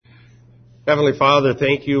Heavenly Father,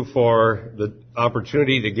 thank you for the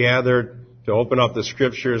opportunity to gather, to open up the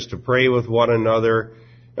Scriptures, to pray with one another,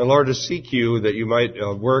 and Lord, to seek you that you might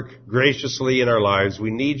work graciously in our lives. We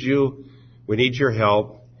need you. We need your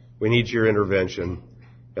help. We need your intervention.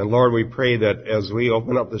 And Lord, we pray that as we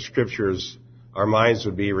open up the Scriptures, our minds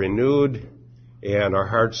would be renewed and our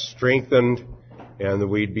hearts strengthened, and that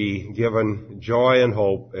we'd be given joy and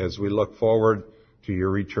hope as we look forward to your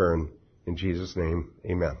return. In Jesus' name,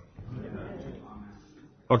 amen.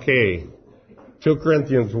 Okay, 2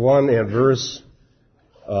 Corinthians 1 and verse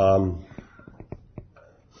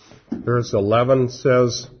 11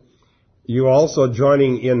 says, "You also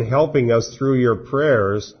joining in helping us through your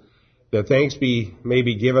prayers, that thanks may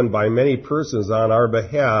be given by many persons on our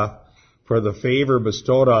behalf for the favor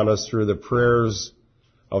bestowed on us through the prayers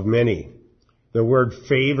of many." The word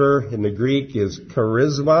favor in the Greek is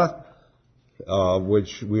charisma,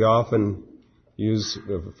 which we often use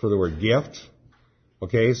for the word gift.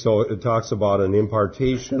 Okay, so it talks about an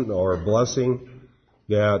impartation or a blessing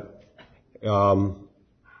that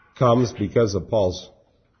comes because of Paul's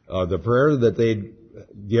the prayer that they'd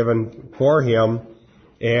given for him,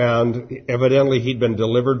 and evidently he'd been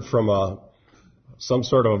delivered from some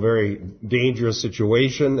sort of a very dangerous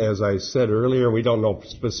situation. As I said earlier, we don't know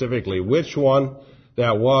specifically which one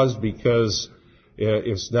that was because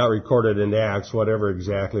it's not recorded in Acts, whatever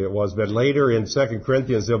exactly it was. But later in 2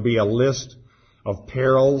 Corinthians, there'll be a list of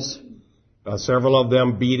perils, several of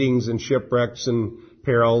them beatings and shipwrecks and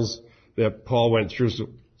perils that Paul went through.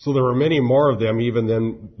 So there were many more of them even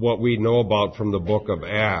than what we know about from the book of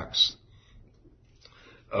Acts.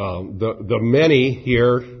 The many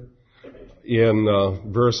here in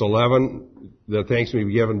verse 11, the thanks may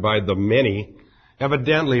be given by the many.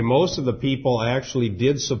 Evidently, most of the people actually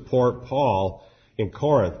did support Paul in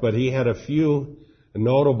Corinth, but he had a few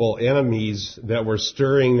notable enemies that were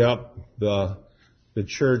stirring up the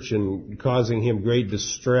church and causing him great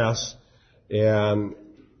distress,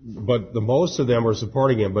 but most of them were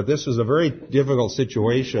supporting him. But this was a very difficult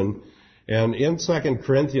situation. And in 2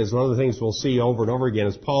 Corinthians, one of the things we'll see over and over again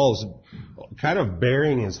is Paul's kind of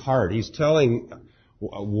bearing his heart. He's telling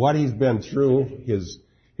what he's been through, his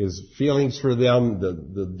feelings for them,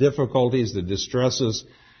 the difficulties, the distresses.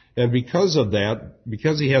 And because of that,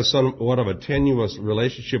 because he has somewhat of a tenuous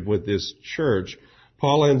relationship with this church,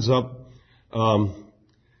 Paul ends up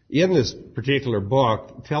in this particular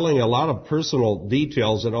book telling a lot of personal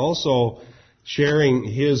details and also sharing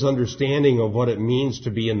his understanding of what it means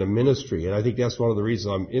to be in the ministry. And I think that's one of the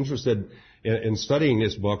reasons I'm interested in studying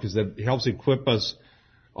this book, is that it helps equip us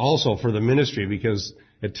also for the ministry, because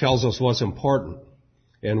it tells us what's important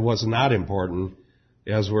and what's not important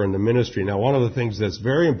as we're in the ministry. Now, one of the things that's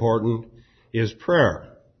very important is prayer.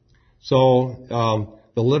 So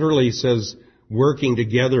the literally says working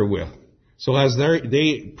together with. So as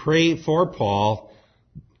they pray for Paul,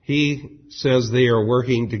 he says they are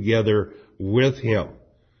working together with him.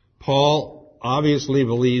 Paul obviously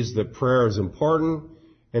believes that prayer is important,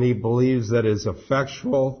 and he believes that it's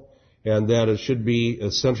effectual and that it should be a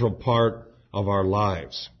central part of our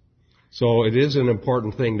lives. So it is an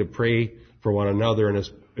important thing to pray for one another, and it's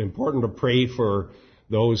important to pray for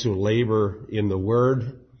those who labor in the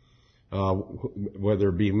Word, whether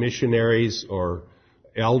it be missionaries or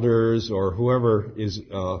elders or whoever is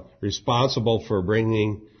responsible for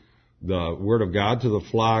bringing the Word of God to the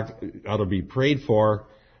flock ought to be prayed for,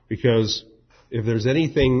 because if there's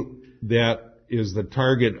anything that is the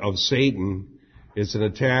target of Satan, it's an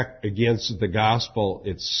attack against the gospel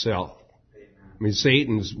itself. I mean,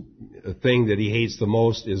 Satan's thing that he hates the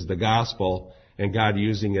most is the gospel and God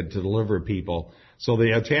using it to deliver people. So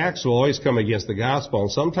the attacks will always come against the gospel,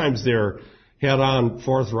 and sometimes they're head-on,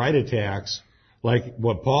 forthright attacks, like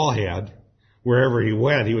what Paul had. Wherever he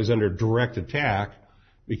went, he was under direct attack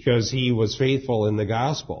because he was faithful in the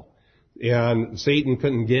gospel. And Satan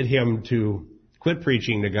couldn't get him to quit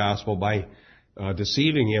preaching the gospel by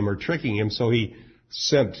deceiving him or tricking him, so he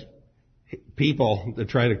sent people to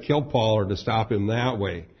try to kill Paul or to stop him that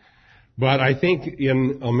way. But I think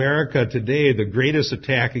in America today, the greatest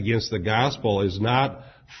attack against the gospel is not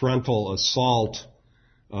frontal assault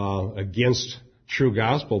against true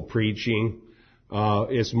gospel preaching.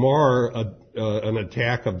 It's more an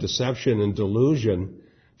attack of deception and delusion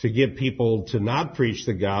to get people to not preach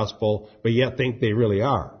the gospel, but yet think they really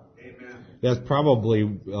are. Amen. That's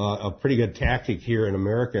probably a pretty good tactic here in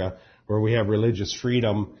America, where we have religious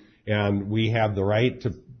freedom and we have the right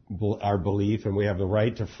to our belief and we have the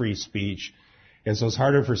right to free speech. And so it's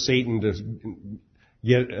harder for Satan to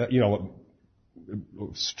get,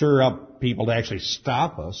 stir up people to actually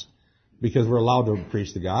stop us, because we're allowed to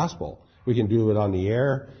preach the gospel. We can do it on the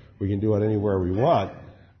air. We can do it anywhere we want.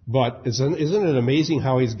 But isn't it amazing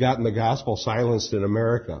how he's gotten the gospel silenced in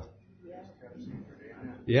America?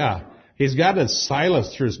 Yeah. He's gotten it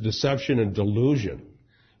silenced through deception and delusion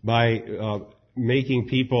by making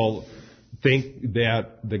people think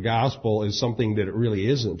that the gospel is something that it really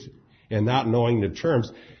isn't and not knowing the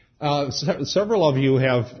terms. Several of you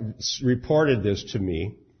have reported this to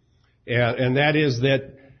me, and that is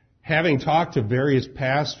that having talked to various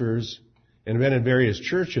pastors and been in various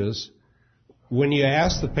churches, when you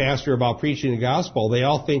ask the pastor about preaching the gospel, they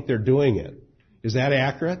all think they're doing it. Is that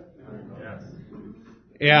accurate? Yes.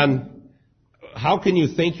 And how can you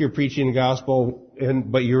think you're preaching the gospel,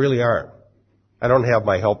 but you really aren't? I don't have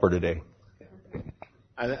my helper today.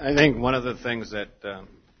 I think one of the things that,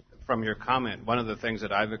 from your comment, one of the things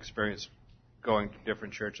that I've experienced going to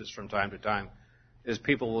different churches from time to time is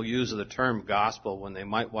people will use the term gospel when they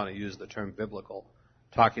might want to use the term biblical,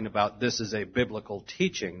 talking about this is a biblical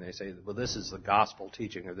teaching. They say, well, this is the gospel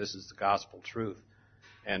teaching, or this is the gospel truth.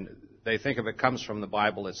 And they think if it comes from the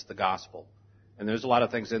Bible, it's the gospel. And there's a lot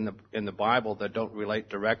of things in the Bible that don't relate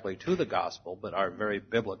directly to the gospel, but are very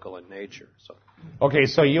biblical in nature. So, okay,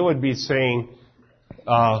 so you would be saying,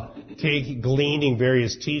 gleaning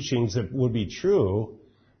various teachings that would be true,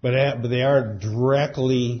 but they aren't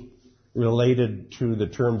directly related to the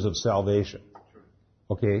terms of salvation.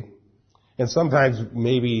 Okay? And sometimes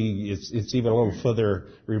maybe it's even a little further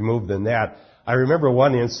removed than that. I remember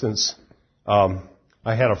one instance, I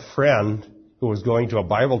had a friend who was going to a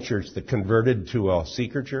Bible church that converted to a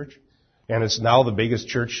seeker church, and it's now the biggest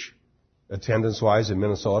church attendance-wise in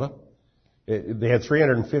Minnesota. They had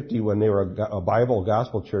 350 when they were a Bible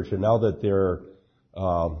gospel church, and now that they're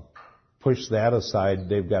pushed that aside,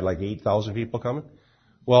 they've got like 8,000 people coming.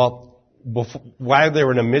 Well, while they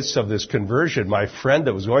were in the midst of this conversion, my friend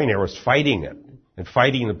that was going there was fighting it and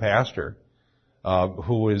fighting the pastor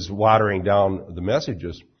who was watering down the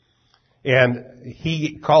messages. And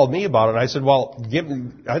he called me about it, and I said, well,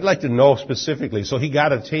 I'd like to know specifically. So he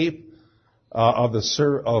got a tape of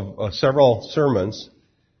several sermons,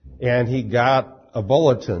 and he got a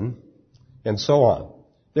bulletin, and so on.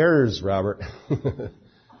 There's Robert.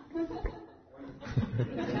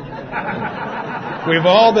 We've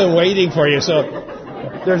all been waiting for you, so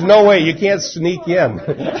there's no way. You can't sneak in.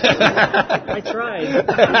 I tried.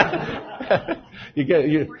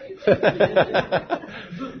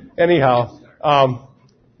 Anyhow,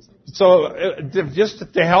 so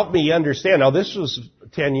just to help me understand, now this was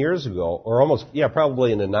 10 years ago, or almost,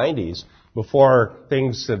 probably in the 90s, before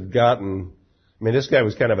things had gotten, this guy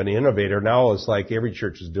was kind of an innovator. Now it's like every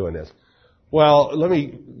church is doing this. Well, let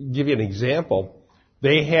me give you an example.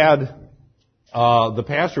 They had, the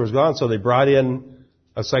pastor was gone, so they brought in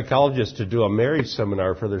a psychologist to do a marriage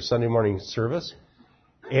seminar for their Sunday morning service.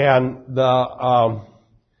 And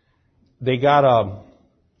they got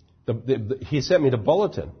he sent me the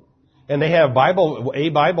bulletin. And they have a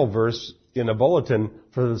Bible verse in a bulletin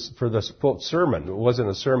for the sermon. It wasn't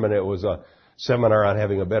a sermon, it was a seminar on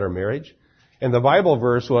having a better marriage. And the Bible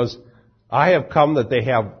verse was, I have come that they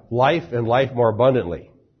have life and life more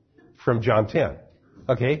abundantly, from John 10.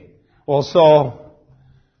 Okay? Well, so,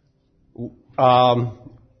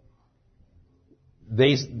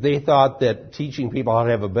 they thought that teaching people how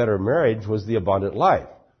to have a better marriage was the abundant life.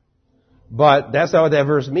 But that's not what that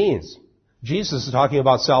verse means. Jesus is talking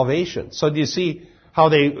about salvation. So do you see how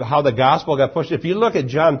the gospel got pushed? If you look at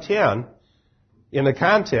John 10, in the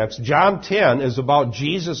context, John 10 is about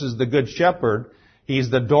Jesus as the good shepherd. He's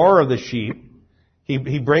the door of the sheep.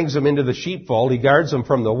 He brings them into the sheepfold. He guards them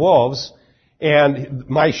from the wolves. And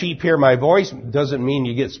my sheep hear my voice doesn't mean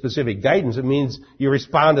you get specific guidance. It means you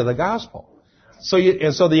respond to the gospel. So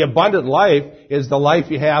the abundant life is the life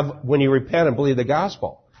you have when you repent and believe the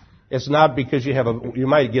gospel. It's not because you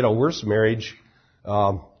might get a worse marriage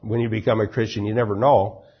when you become a Christian. You never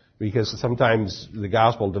know, because sometimes the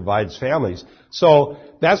gospel divides families. So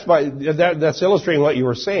that's illustrating what you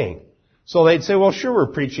were saying. So they'd say, well, sure,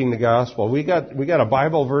 we're preaching the gospel. We got a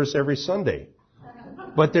Bible verse every Sunday.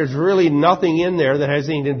 But there's really nothing in there that has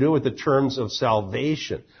anything to do with the terms of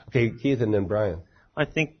salvation. Okay, Keith and then Brian. I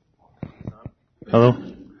think... Hello?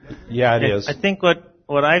 Yeah, it is. I think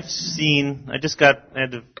what I've seen,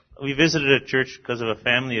 we visited a church because of a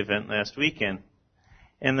family event last weekend.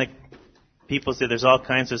 And the people say there's all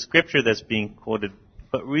kinds of scripture that's being quoted.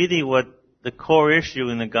 But really what the core issue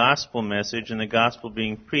in the gospel message and the gospel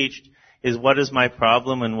being preached is, what is my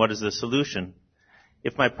problem and what is the solution?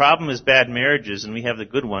 If my problem is bad marriages and we have the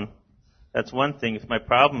good one, that's one thing. If my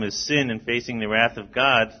problem is sin and facing the wrath of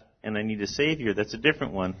God and I need a Savior, that's a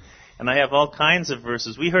different one. And I have all kinds of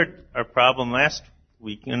verses. We heard our problem last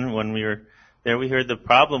weekend when we were there we heard the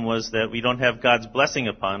problem was that we don't have God's blessing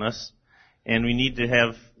upon us, and we need to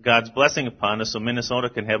have God's blessing upon us so Minnesota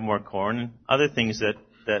can have more corn and other things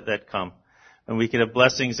that come. And we can have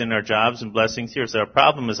blessings in our jobs and blessings here. So our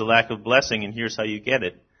problem is a lack of blessing, and here's how you get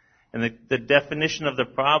it. And the definition of the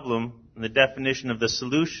problem and the definition of the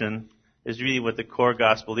solution is really what the core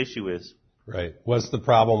gospel issue is. Right. What's the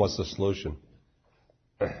problem? What's the solution?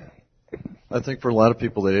 I think for a lot of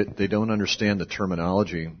people, they don't understand the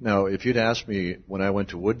terminology. Now, if you'd asked me when I went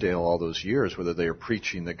to Wooddale all those years whether they were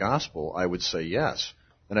preaching the gospel, I would say yes.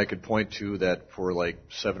 And I could point to that for like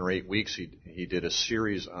 7 or 8 weeks he did a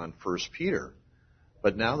series on 1 Peter.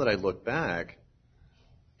 But now that I look back,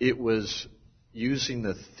 it was using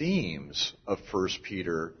the themes of 1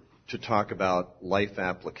 Peter to talk about life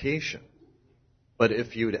application. But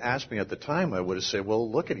if you had asked me at the time, I would have said, well,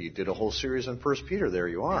 look at it, you did a whole series on 1 Peter, there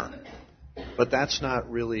you are. But that's not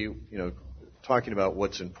really, talking about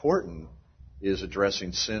what's important is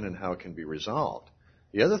addressing sin and how it can be resolved.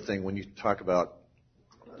 The other thing, when you talk about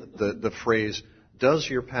the phrase, does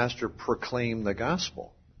your pastor proclaim the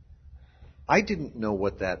gospel? I didn't know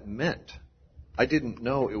what that meant. I didn't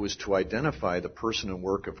know it was to identify the person and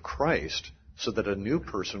work of Christ so that a new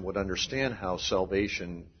person would understand how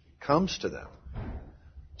salvation comes to them.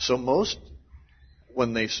 So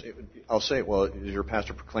I'll say, well, does your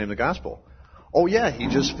pastor proclaim the gospel? Oh yeah, he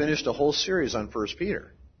just finished a whole series on 1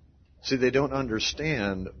 Peter. See, they don't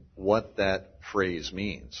understand what that phrase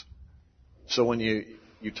means. So when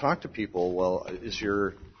you talk to people, well, is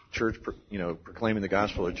your church, proclaiming the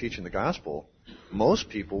gospel or teaching the gospel? Most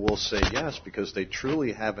people will say yes because they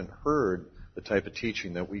truly haven't heard the type of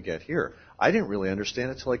teaching that we get here. I didn't really understand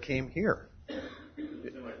it until I came here.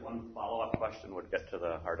 One follow-up question would get to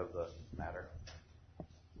the heart of the matter.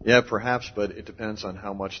 Yeah, perhaps, but it depends on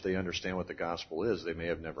how much they understand what the gospel is. They may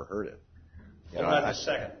have never heard it. Hold on a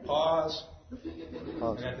second. Pause. I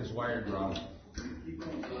got this wire drawn.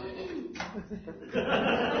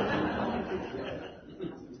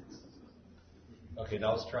 Okay,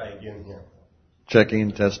 now let's try again here.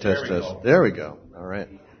 Checking, test. Go. There we go. All right.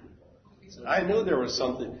 I knew there was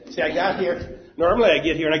something. See, I got here. Normally I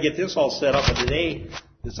get here and I get this all set up, but today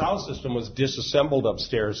the sound system was disassembled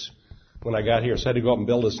upstairs when I got here, so I had to go up and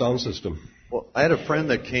build a sound system. Well, I had a friend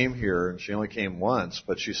that came here, and she only came once,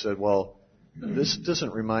 but she said, well, this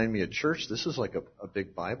doesn't remind me of church. This is like a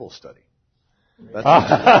big Bible study. This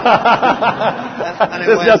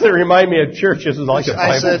doesn't remind me of church. This is like a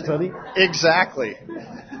Bible study. Exactly.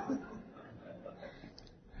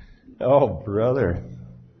 Oh, brother.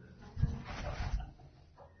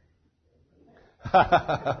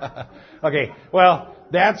 Okay, well,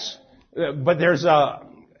 but there's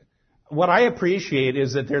what I appreciate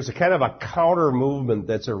is that there's a kind of a counter movement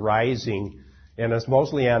that's arising, and it's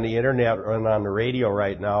mostly on the internet and on the radio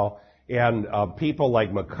right now, and people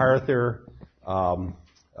like MacArthur,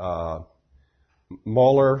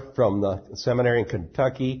 Moeller from the seminary in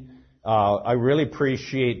Kentucky. I really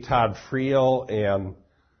appreciate Todd Friel and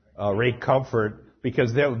Ray Comfort,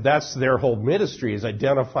 because that's their whole ministry, is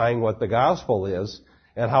identifying what the gospel is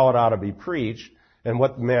and how it ought to be preached and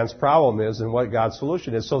what man's problem is and what God's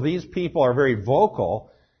solution is. So these people are very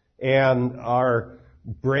vocal and are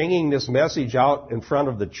bringing this message out in front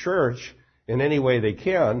of the church in any way they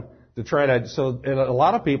can to try to, and a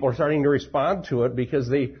lot of people are starting to respond to it because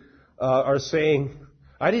they are saying,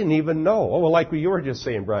 I didn't even know. Oh, well, like you were just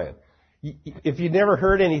saying, Brian, if you never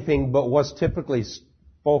heard anything but what's typically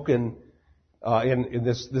spoken in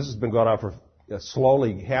this has been going on for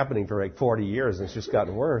slowly happening for like 40 years, and it's just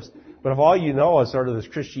gotten worse. But if all you know is sort of this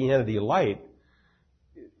Christianity light,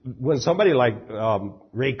 when somebody like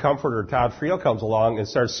Ray Comfort or Todd Friel comes along and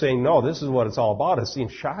starts saying, no, this is what it's all about, it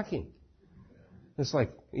seems shocking. It's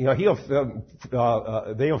like, they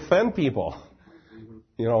offend people.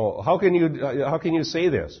 How can you say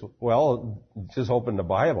this? Well, just open the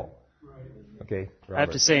Bible. Okay, Robert. I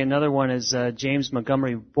have to say another one is James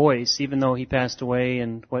Montgomery Boyce. Even though he passed away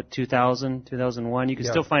in 2000, 2001, you can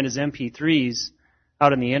still find his MP3s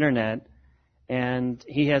out on the internet, and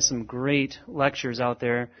he has some great lectures out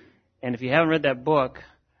there. And if you haven't read that book,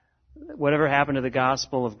 Whatever Happened to the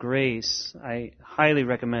Gospel of Grace, I highly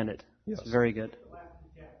recommend it. Yes. It's very good.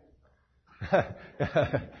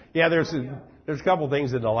 Yeah, there's a couple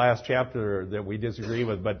things in the last chapter that we disagree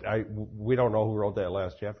with, but we don't know who wrote that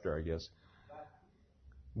last chapter, I guess.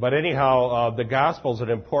 But anyhow, the gospel is an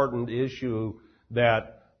important issue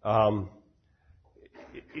that,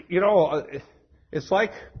 it's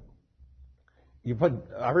like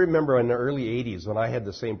I remember in the early 80s when I had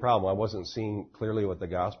the same problem. I wasn't seeing clearly what the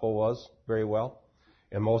gospel was very well.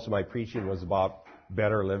 And most of my preaching was about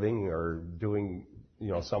better living or doing,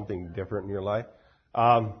 something different in your life.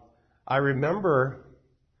 I remember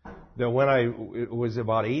that it was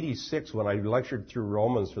about 86 when I lectured through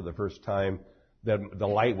Romans for the first time, that the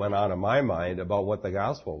light went on in my mind about what the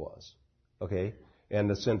gospel was, okay, and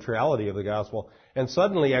the centrality of the gospel. And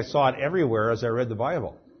suddenly I saw it everywhere as I read the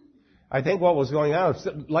Bible. I think what was going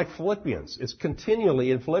on, like Philippians, it's continually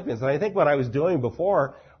in Philippians. And I think what I was doing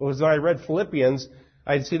before was when I read Philippians,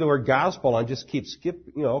 I'd see the word gospel and just keep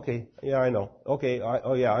skipping, okay, yeah, I know, okay,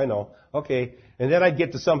 yeah, I know, okay. And then I'd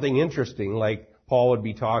get to something interesting, like Paul would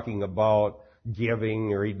be talking about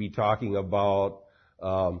giving, or he'd be talking about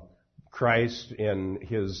Christ and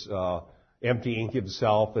his emptying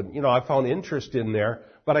himself, and I found interest in there.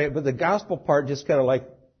 But the gospel part just kind of like,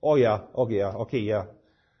 okay, yeah.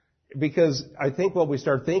 Because I think what we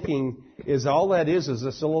start thinking is all that is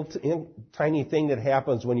this little tiny thing that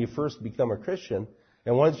happens when you first become a Christian,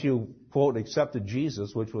 and once you quote accepted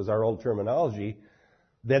Jesus, which was our old terminology,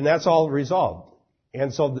 then that's all resolved.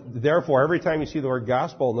 And so therefore, every time you see the word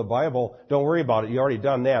gospel in the Bible, don't worry about it. You already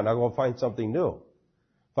done that. Now go find something new.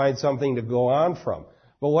 Find something to go on from.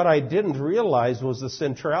 But what I didn't realize was the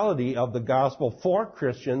centrality of the gospel for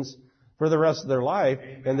Christians for the rest of their life,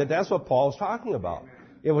 and that's what Paul's talking about.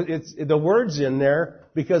 It's the word's in there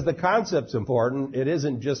because the concept's important. It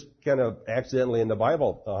isn't just kind of accidentally in the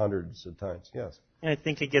Bible hundreds of times. Yes. And I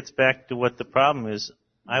think it gets back to what the problem is.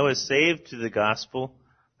 I was saved to the gospel,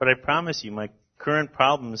 but I promise you, my current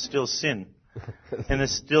problem is still sin. And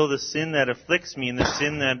it's still the sin that afflicts me, and the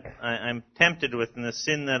sin that I'm tempted with, and the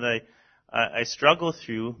sin that I struggle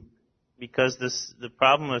through, because the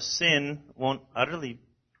problem of sin won't utterly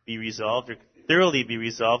be resolved or thoroughly be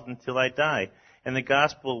resolved until I die. And the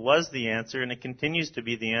gospel was the answer, and it continues to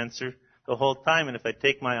be the answer the whole time. And if I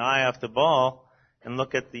take my eye off the ball and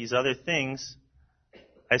look at these other things,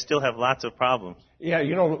 I still have lots of problems. Yeah,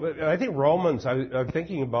 I think Romans, I'm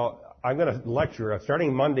thinking about, I'm going to lecture,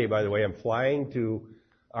 starting Monday, by the way, I'm flying to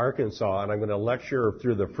Arkansas, and I'm going to lecture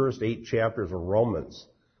through the first 8 chapters of Romans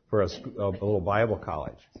for a little Bible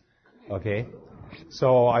college. Okay?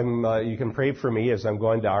 So you can pray for me as I'm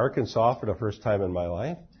going to Arkansas for the first time in my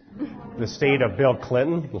life. The state of Bill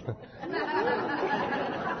Clinton.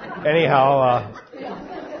 Anyhow,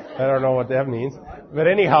 I don't know what that means. But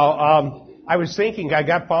anyhow, I was thinking,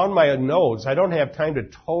 found my notes. I don't have time to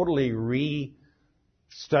totally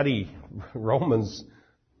study Romans.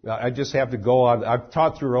 I just have to go on. I've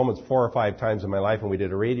taught through Romans 4 or 5 times in my life, and we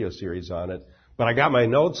did a radio series on it. But I got my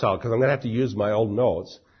notes out because I'm going to have to use my old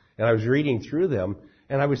notes. And I was reading through them,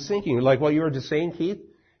 and I was thinking, like what you were just saying, Keith,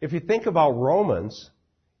 if you think about Romans,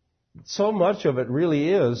 so much of it really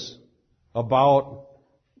is about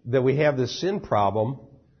that we have this sin problem,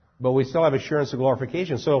 but we still have assurance of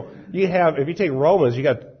glorification. So if you take Romans, you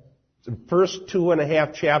got the first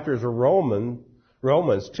 2.5 chapters of Romans,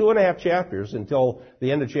 2.5 chapters until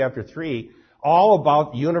the end of chapter 3, all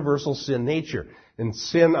about universal sin nature. And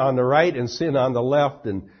sin on the right and sin on the left,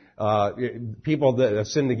 and people that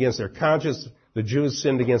sinned against their conscience. The Jews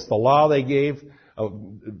sinned against the law they gave.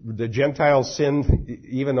 The Gentiles sinned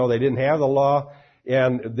even though they didn't have the law.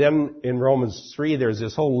 And then in Romans 3, there's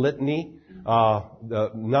this whole litany.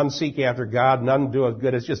 None seek after God, none do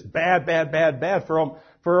good. It's just bad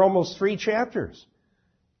for almost 3 chapters.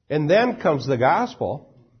 And then comes the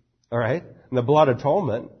gospel, all right, and the blood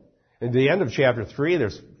atonement. At the end of chapter 3,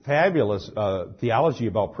 there's fabulous theology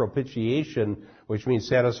about propitiation, which means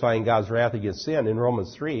satisfying God's wrath against sin in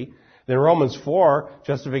Romans 3. Then Romans 4,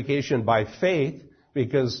 justification by faith,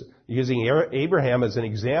 because using Abraham as an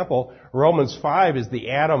example, Romans 5 is the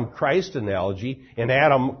Adam-Christ analogy. In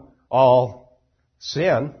Adam, all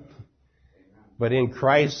sin, but in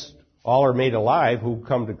Christ, all are made alive, who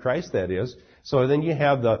come to Christ, that is. So then you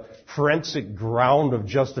have the forensic ground of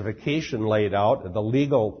justification laid out, the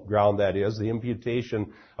legal ground, that is, the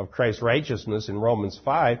imputation of Christ's righteousness in Romans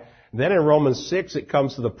 5. Then in Romans 6, it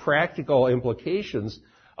comes to the practical implications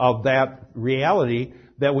of that reality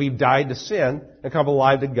that we've died to sin and come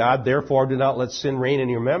alive to God. Therefore, do not let sin reign in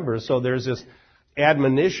your members. So there's this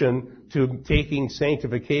admonition to taking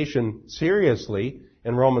sanctification seriously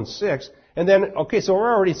in Romans 6. And then, okay, so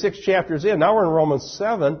we're already 6 chapters in. Now we're in Romans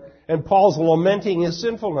 7, and Paul's lamenting his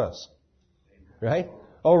sinfulness. Right?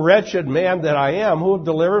 Oh, wretched man that I am, who will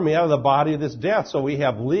deliver me out of the body of this death? So we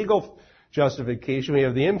have legal justification. We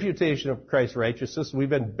have the imputation of Christ's righteousness. We've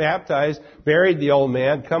been baptized, buried the old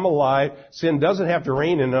man, come alive. Sin doesn't have to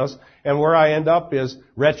reign in us. And where I end up is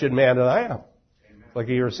wretched man that I am. Like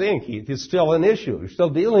you were saying, Keith, it's still an issue. You're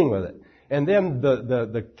still dealing with it. And then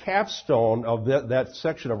the capstone of that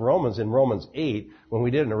section of Romans in Romans 8, when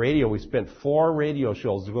we did it in the radio, we spent 4 radio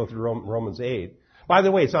shows to go through Romans 8. By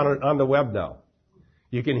the way, it's on the web now.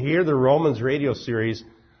 You can hear the Romans radio series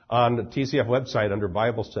on the TCF website under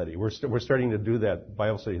Bible study. We're starting to do that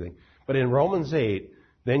Bible study thing. But in Romans 8,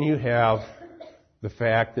 then you have the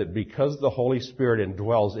fact that because the Holy Spirit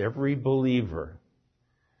indwells every believer,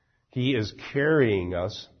 He is carrying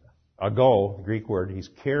us, ago, Greek word, He's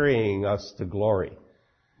carrying us to glory.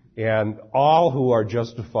 And all who are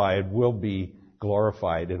justified will be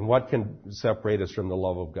glorified. And what can separate us from the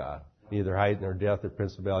love of God? Neither height nor depth or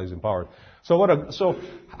principalities and powers. So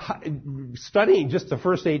studying just the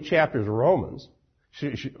first 8 chapters of Romans,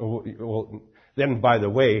 then by the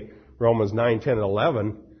way, Romans 9, 10, and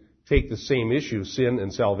 11 take the same issue, sin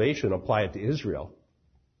and salvation, apply it to Israel.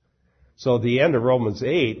 So at the end of Romans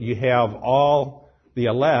 8, you have all the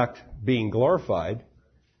elect being glorified,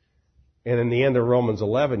 and in the end of Romans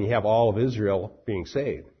 11, you have all of Israel being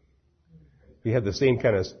saved. You have the same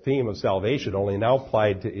kind of theme of salvation, only now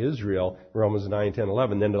applied to Israel, Romans 9, 10,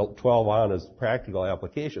 11, then 12 on as practical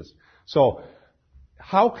applications. So,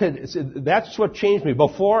 that's what changed me.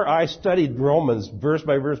 Before I studied Romans verse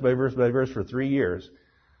by verse by verse by verse for 3 years,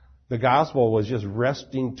 the gospel was just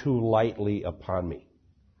resting too lightly upon me.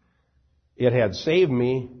 It had saved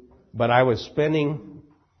me, but I was spending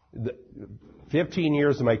 15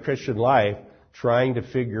 years of my Christian life trying to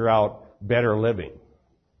figure out better living.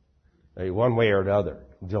 One way or another.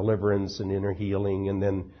 Deliverance and inner healing, and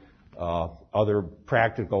then other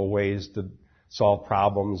practical ways to solve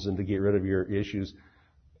problems and to get rid of your issues.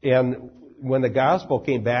 And when the gospel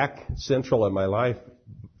came back central in my life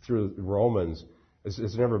through Romans,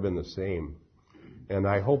 it's never been the same. And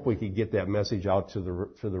I hope we could get that message out to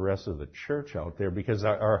the rest of the church out there, because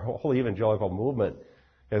our whole evangelical movement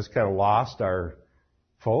has kind of lost our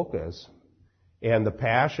focus. And the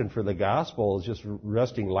passion for the gospel is just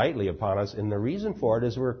resting lightly upon us. And the reason for it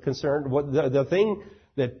is we're concerned. The thing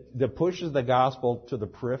that pushes the gospel to the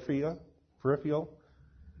peripheral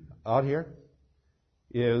out here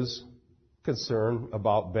is concern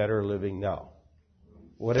about better living now.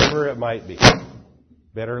 Whatever it might be.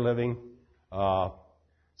 Better living,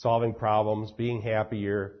 solving problems, being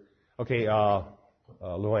happier. Okay,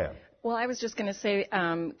 Luann. Well, I was just going to say,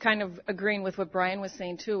 kind of agreeing with what Brian was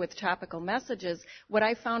saying, too, with topical messages. What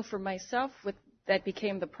I found for myself that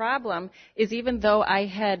became the problem is, even though I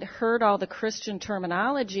had heard all the Christian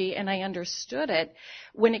terminology and I understood it,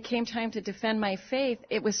 when it came time to defend my faith,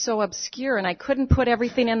 it was so obscure and I couldn't put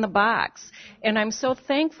everything in the box. And I'm so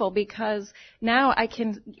thankful because now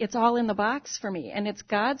it's all in the box for me, and it's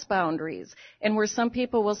God's boundaries. And where some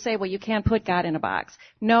people will say, well, you can't put God in a box.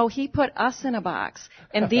 No, He put us in a box,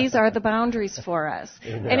 and these are the boundaries for us.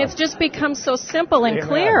 Amen. And it's just become so simple and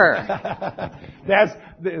clear. That's,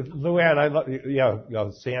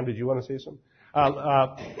 Luann, Sam, did you want to say something?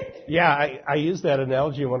 I used that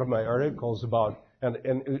analogy in one of my articles about,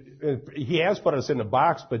 and He has put us in a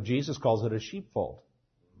box, but Jesus calls it a sheepfold.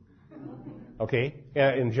 Okay?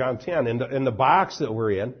 In John 10. In the box that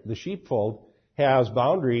we're in, the sheepfold has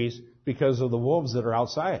boundaries because of the wolves that are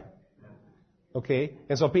outside. Okay?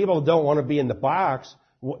 And so people don't want to be in the box.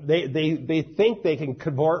 They think they can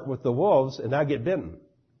cavort with the wolves and not get bitten.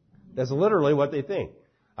 That's literally what they think.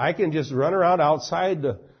 I can just run around outside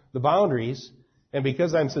the boundaries, and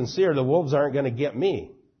because I'm sincere, the wolves aren't going to get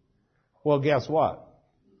me. Well, guess what?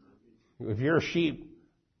 If you're a sheep,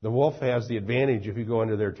 the wolf has the advantage if you go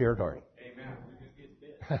into their territory.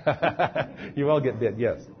 Amen. You will get bit,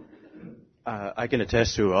 yes. I can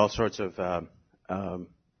attest to all sorts of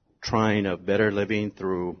trying of better living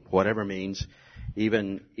through whatever means.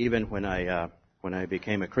 Even when I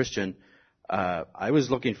became a Christian, I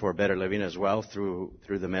was looking for better living as well through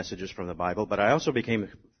the messages from the Bible. But I also became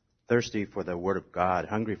thirsty for the Word of God,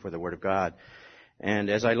 hungry for the Word of God.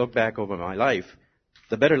 And as I look back over my life,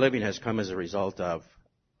 the better living has come as a result of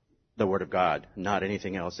the Word of God, not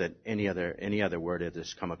anything else, that any other word that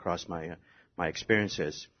has come across my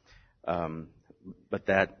experiences. But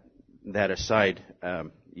that aside,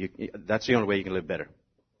 that's the only way you can live better.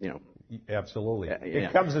 Absolutely.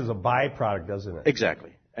 It comes as a byproduct, doesn't it?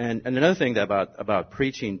 Exactly. And another thing about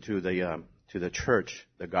preaching to the church,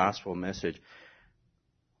 the gospel message,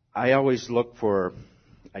 I always look for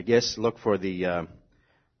the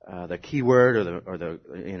key word or the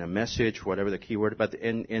in a message, whatever the key word. But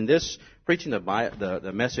in this preaching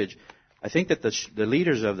the message, I think that the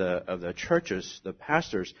leaders of the churches, the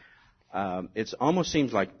pastors, it almost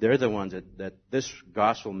seems like they're the ones that this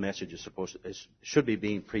gospel message should be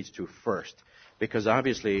being preached to first, because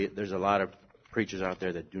obviously there's a lot of preachers out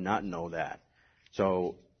there that do not know that.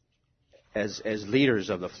 So as leaders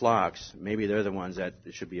of the flocks, maybe they're the ones that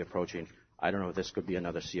should be approaching I don't know if this could be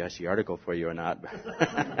another CIC article for you or not.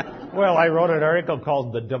 Well, I wrote an article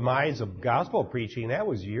called The Demise of Gospel Preaching. That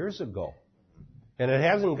was years ago. And it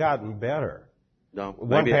hasn't gotten better. No,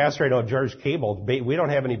 One pastor I know, George Cable, we don't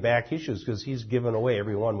have any back issues because he's given away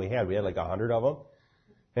every one we had. We had like 100 of them.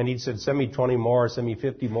 And he said, send me 20 more, send me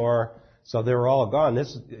 50 more. So they were all gone.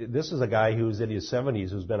 This is a guy who's in his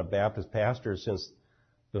 70s who's been a Baptist pastor since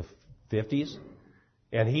the 50s.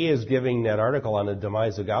 And he is giving that article on the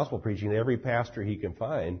demise of gospel preaching to every pastor he can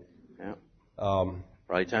find. Yeah.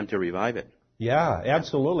 Probably time to revive it. Yeah,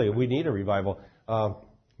 absolutely. We need a revival.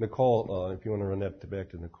 Nicole, if you want to run that back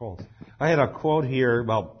to Nicole. I had a quote here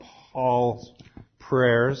about Paul's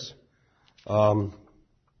prayers. But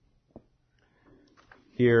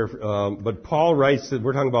Paul writes that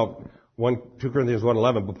we're talking about 2 Corinthians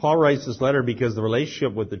 1:11. But Paul writes this letter because the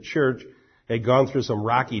relationship with the church had gone through some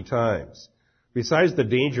rocky times. Besides the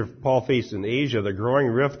danger Paul faced in Asia, the growing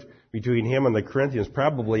rift between him and the Corinthians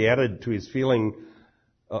probably added to his feeling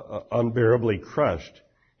unbearably crushed.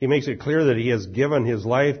 He makes it clear that he has given his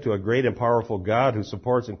life to a great and powerful God who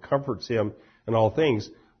supports and comforts him in all things,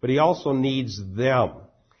 but he also needs them.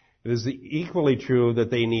 It is equally true that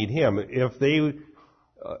they need him. If they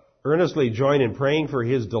earnestly join in praying for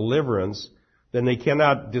his deliverance, then they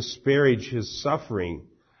cannot disparage his suffering.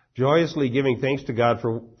 Joyously giving thanks to God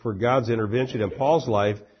for God's intervention in Paul's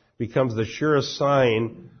life becomes the surest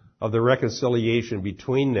sign of the reconciliation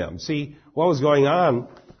between them. See, what was going on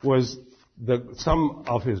was some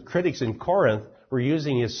of his critics in Corinth were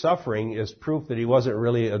using his suffering as proof that he wasn't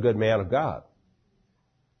really a good man of God.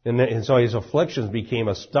 And so his afflictions became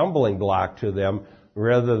a stumbling block to them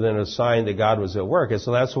rather than a sign that God was at work. And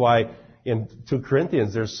so that's why in 2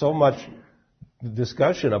 Corinthians there's so much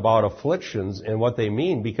discussion about afflictions and what they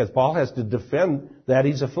mean, because Paul has to defend that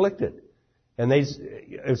he's afflicted. And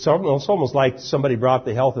it's almost like somebody brought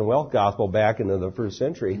the health and wealth gospel back into the first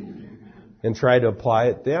century and tried to apply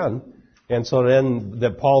it then. And so then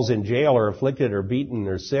that Paul's in jail or afflicted or beaten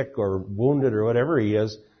or sick or wounded or whatever he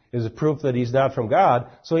is a proof that he's not from God.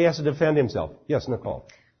 So he has to defend himself. Yes, Nicole.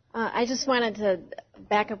 I just wanted to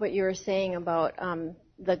back up what you were saying about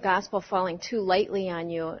the gospel falling too lightly on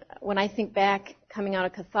you. When I think back coming out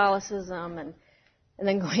of Catholicism and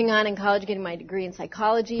then going on in college, getting my degree in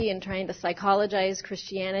psychology and trying to psychologize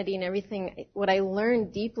Christianity and everything, what I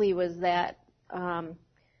learned deeply was that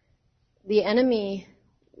the enemy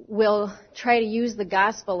will try to use the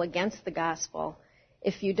gospel against the gospel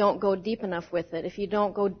if you don't go deep enough with it. If you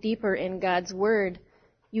don't go deeper in God's word,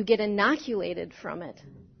 you get inoculated from it.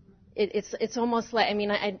 It's almost like,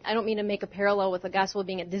 I don't mean to make a parallel with the gospel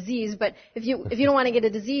being a disease, but if you don't want to get a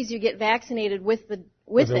disease, you get vaccinated with it.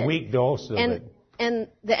 A weak dose of it. And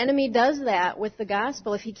the enemy does that with the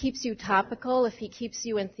gospel. If he keeps you topical, if he keeps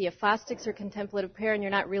you in theophostics or contemplative prayer and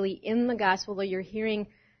you're not really in the gospel, though you're hearing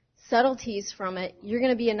subtleties from it, you're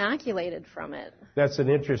going to be inoculated from it. That's an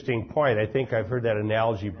interesting point. I think I've heard that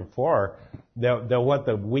analogy before. That what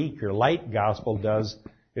the weak or light gospel does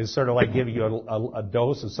is sort of like give you a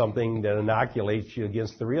dose of something that inoculates you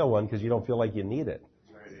against the real one because you don't feel like you need it.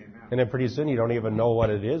 And then pretty soon you don't even know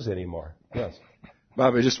what it is anymore. Yes.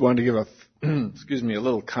 Bob, I just wanted to give a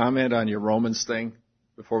little comment on your Romans thing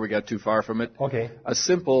before we got too far from it. Okay. A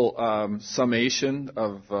simple summation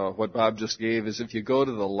of what Bob just gave is if you go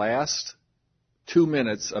to the last 2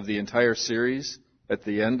 minutes of the entire series at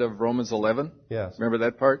the end of Romans 11. Yes. Remember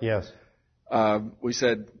that part? Yes. We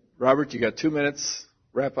said, Robert, you got 2 minutes,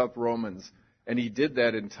 wrap up Romans. And he did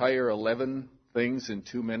that entire 11 things in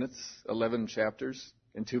 2 minutes, 11 chapters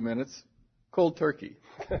in 2 minutes. Cold turkey.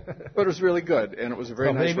 But it was really good, and it was a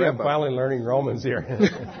very nice maybe wrap-up. I'm finally learning Romans here.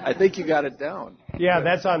 I think you got it down. Yeah,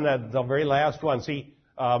 that's on the very last one. See,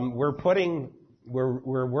 we're working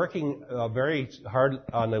very hard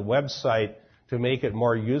on the website to make it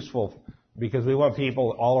more useful because we want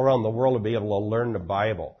people all around the world to be able to learn the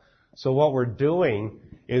Bible. So what we're doing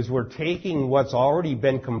is we're taking what's already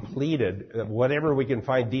been completed, whatever we can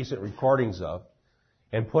find decent recordings of,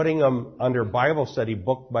 and putting them under Bible study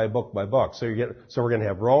book by book by book. So we're going to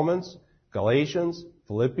have Romans, Galatians,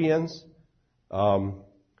 Philippians,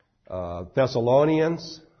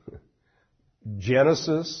 Thessalonians,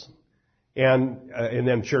 Genesis, and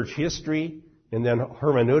then church history, and then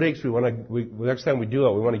hermeneutics. Next time we do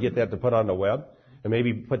it, we want to get that to put on the web, and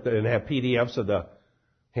maybe and have PDFs of the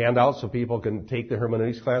handouts so people can take the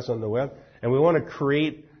hermeneutics class on the web. And we want to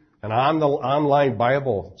create an online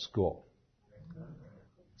Bible school.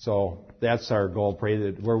 So that's our goal. Pray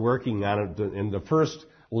that we're working on it. And the first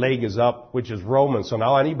leg is up, which is Romans. So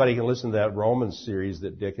now anybody can listen to that Romans series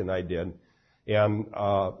that Dick and I did. And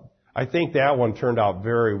I think that one turned out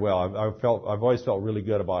very well. I've always felt really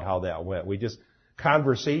good about how that went. We just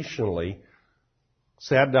conversationally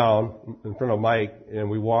sat down in front of Mike and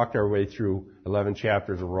we walked our way through 11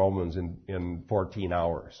 chapters of Romans in 14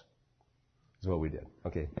 hours. Is what we did.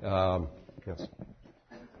 Okay. Yes.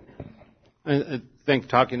 I think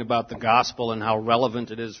talking about the gospel and how relevant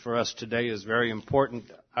it is for us today is very important.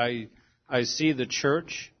 I see the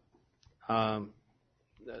church, the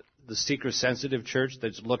seeker-sensitive church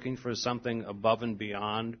that's looking for something above and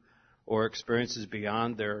beyond or experiences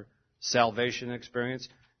beyond their salvation experience.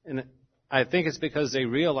 And I think it's because they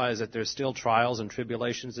realize that there's still trials and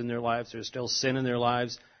tribulations in their lives. There's still sin in their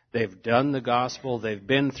lives. They've done the gospel. They've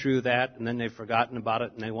been through that, and then they've forgotten about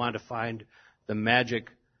it, and they want to find the magic,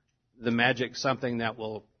 something that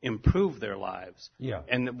will improve their lives. Yeah.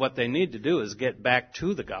 And what they need to do is get back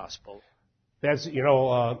to the gospel. That's,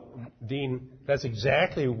 Dean, that's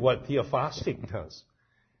exactly what Theophostic does.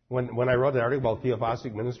 When I wrote the article about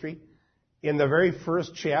Theophostic ministry, in the very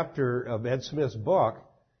first chapter of Ed Smith's book,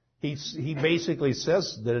 he basically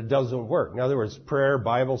says that it doesn't work. In other words, prayer,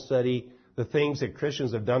 Bible study, the things that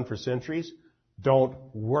Christians have done for centuries don't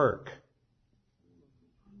work.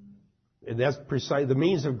 And that's precisely the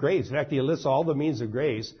means of grace. In fact, he lists all the means of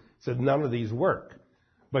grace, says none of these work.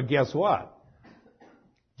 But guess what?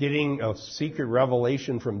 Getting a secret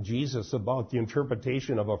revelation from Jesus about the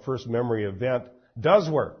interpretation of a first memory event does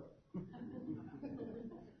work.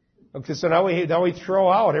 Okay, so now we throw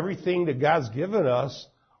out everything that God's given us.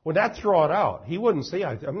 Well, not throw it out. He wouldn't say,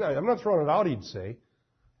 I'm not throwing it out, he'd say.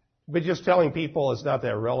 But just telling people it's not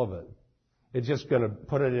that relevant. It's just going to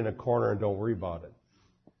put it in a corner and don't worry about it.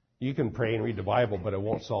 You can pray and read the Bible, but it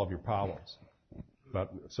won't solve your problems.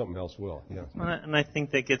 But something else will. Yeah. And I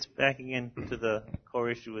think that gets back again to the core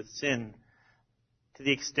issue with sin. To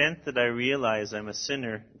the extent that I realize I'm a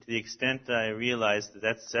sinner, to the extent that I realize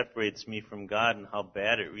that separates me from God and how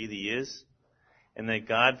bad it really is, and that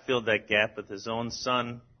God filled that gap with His own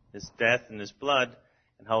Son, His death and His blood,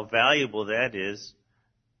 and how valuable that is,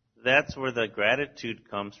 that's where the gratitude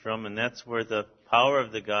comes from, and that's where the power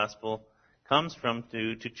of the gospel comes from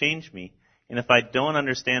to change me. And if I don't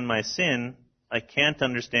understand my sin, I can't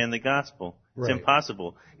understand the gospel. It's Right.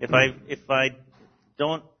 impossible. If I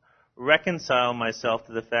don't reconcile myself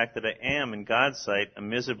to the fact that I am, in God's sight, a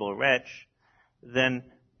miserable wretch, then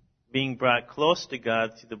being brought close to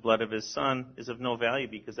God through the blood of His Son is of no value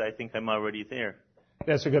because I think I'm already there.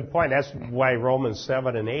 That's a good point. That's why Romans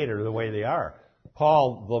 7 and 8 are the way they are.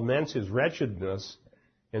 Paul laments his wretchedness,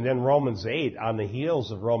 and then Romans 8, on the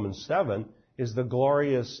heels of Romans 7, is the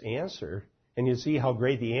glorious answer. And you see how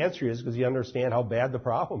great the answer is because you understand how bad the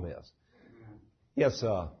problem is. Yes,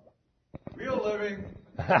 Real living.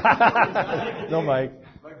 No, Mike.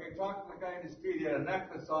 Like I talked to the guy in the street, he had a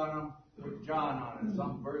necklace on him with John on it,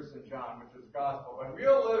 some verse in John, which was gospel. But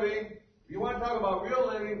real living, if you want to talk about real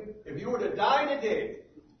living, if you were to die today,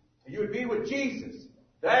 you would be with Jesus.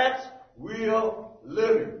 That's real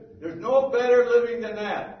living. There's no better living than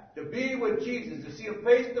that. To be with Jesus, to see Him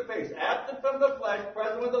face to face, absent from the flesh,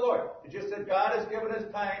 present with the Lord. It just said God has given us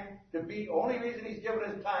time to be, only reason He's given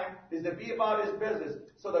us time is to be about His business.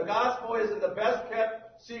 So the gospel isn't the best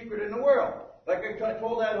kept secret in the world. Like I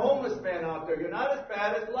told that homeless man out there, you're not as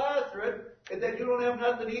bad as Lazarus, and that you don't have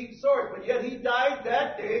nothing to eat and source. But yet he died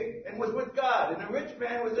that day and was with God. And the rich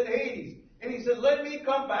man was in Hades. And he said, let me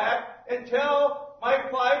come back and tell my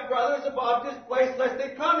 5 brothers about this place lest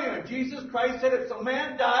they come here. And Jesus Christ said, if some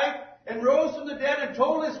man died and rose from the dead and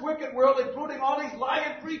told this wicked world, including all these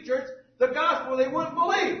lying preachers, the gospel, they wouldn't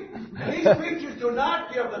believe. And these preachers do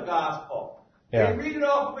not give the gospel. Yeah. They read it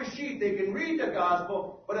off of a sheet. They can read the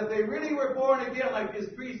gospel, but if they really were born again, like this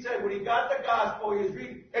priest said, when he got the gospel, he was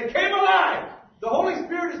reading, it came alive. The Holy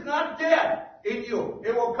Spirit is not dead in you.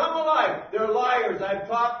 It will come alive. They're liars. I've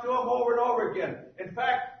talked to them over and over again. In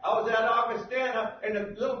fact, I was at Augustana, and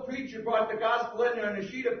the little preacher brought the gospel in there on a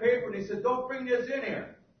sheet of paper, and he said, don't bring this in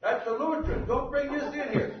here. That's the Lutheran. Don't bring this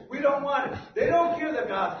in here. We don't want it. They don't hear the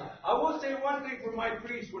gospel. I will say one thing for my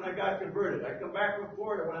priest when I got converted. I come back from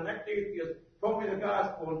Florida when an ex-atheist told me the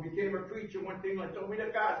gospel and became a preacher one thing and told me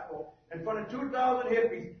the gospel in front of 2,000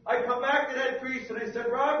 hippies. I come back to that priest and I said,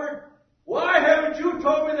 Robert, why haven't you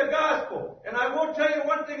told me the gospel? And I won't tell you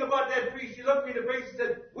one thing about that priest. He looked me in the face and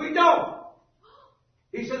said, we don't.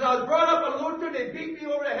 He says, I was brought up a Lutheran. They beat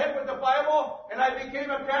me over the head with the Bible and I became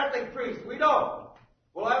a Catholic priest. We don't.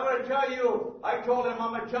 Well, I'm going to tell you, I told him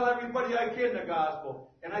I'm going to tell everybody I can the gospel.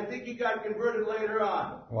 And I think he got converted later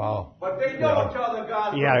on. Wow. But they don't tell the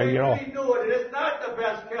gospel. Yeah, they you know. really knew it. It's not the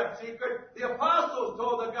best kept secret. The apostles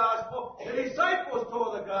told the gospel. The disciples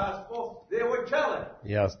told the gospel. They would tell it.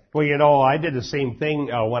 Yes. Well, you know, I did the same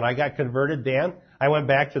thing when I got converted, Dan. I went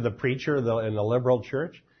back to the preacher in the liberal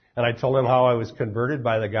church, and I told him how I was converted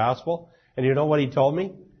by the gospel. And you know what he told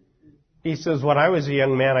me? He says, when I was a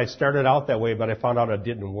young man, I started out that way, but I found out it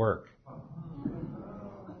didn't work.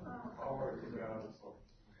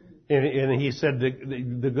 And he said,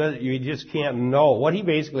 the good, you just can't know. What he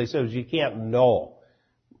basically said is you can't know.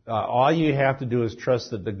 All you have to do is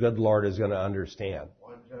trust that the good Lord is going to understand.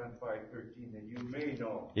 1 John 5:13, that you may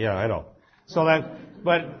know. Yeah, I know. So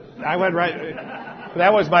but I went right,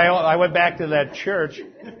 that was I went back to that church.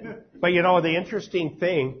 But you know, the interesting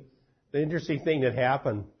thing that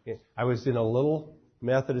happened, I was in a little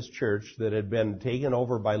Methodist church that had been taken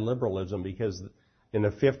over by liberalism because in the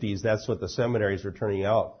 50s, that's what the seminaries were turning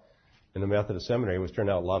out. In the Methodist seminary was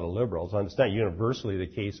turning out a lot of liberals. It's not universally the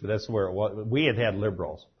case, but that's where it was. We had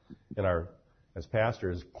liberals as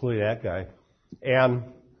pastors, including that guy.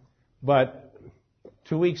 But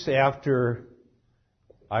 2 weeks after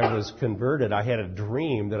I was converted, I had a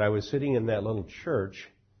dream that I was sitting in that little church,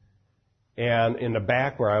 and in the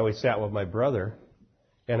back where I always sat with my brother,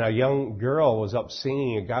 and a young girl was up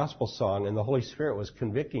singing a gospel song, and the Holy Spirit was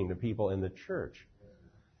convicting the people in the church.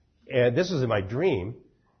 And this was in my dream.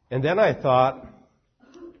 And then I thought,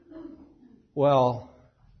 well,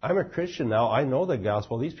 I'm a Christian now. I know the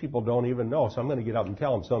gospel. These people don't even know, so I'm going to get up and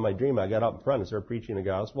tell them. So in my dream, I got up in front and started preaching the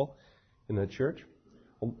gospel in the church.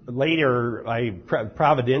 Later,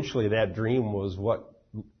 providentially, that dream was what,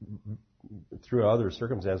 through other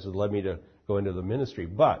circumstances, led me to go into the ministry.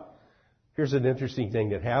 But here's an interesting thing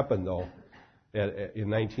that happened, though. In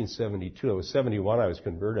 1972, it was 71 I was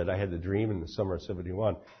converted. I had the dream in the summer of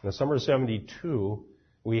 71. In the summer of 72,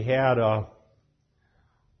 we had a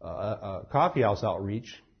coffee house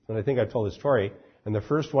outreach, and I think I told the story, and the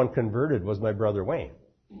first one converted was my brother Wayne.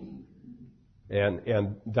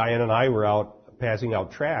 And Diane and I were out passing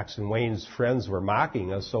out tracts, and Wayne's friends were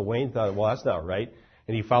mocking us, so Wayne thought, well, that's not right.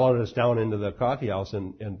 And he followed us down into the coffee house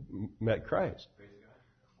and met Christ.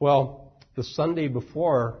 Well, the Sunday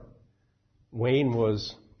before Wayne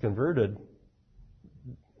was converted,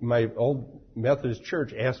 my old Methodist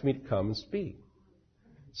church asked me to come and speak.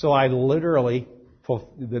 So I literally,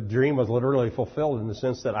 the dream was literally fulfilled in the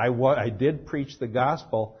sense that I did preach the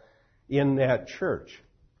gospel in that church.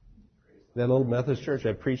 That little Methodist church.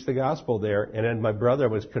 I preached the gospel there, and then my brother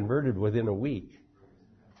was converted within a week.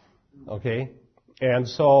 Okay? And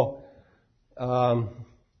so, God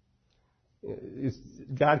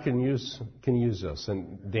can use us.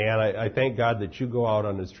 And Dan, I thank God that you go out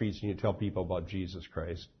on the streets and you tell people about Jesus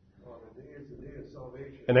Christ.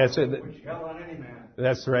 And that's it.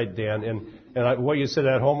 That's right, Dan. And what you said,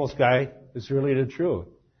 that homeless guy, is really the truth.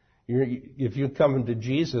 If you come to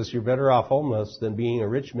Jesus, you're better off homeless than being a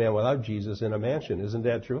rich man without Jesus in a mansion. Isn't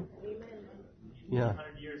that true? Amen. Yeah.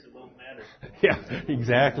 100 years, it won't matter. Yeah,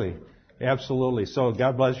 exactly. Absolutely. So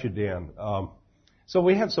God bless you, Dan. So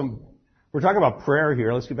we're talking about prayer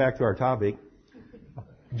here. Let's get back to our topic.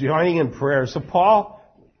 Joining in prayer. So Paul,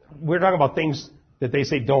 we're talking about things that they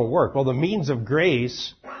say don't work. Well, the means of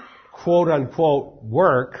grace, quote unquote,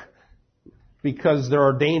 work because they're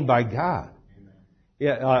ordained by God.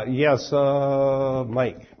 Yeah, yes,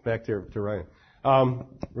 Mike, back to Ryan.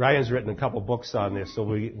 Ryan's written a couple books on this, so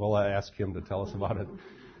we'll ask him to tell us about it.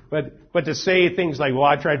 But to say things like, well,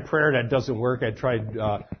 I tried prayer, that doesn't work. I tried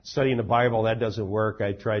studying the Bible, that doesn't work.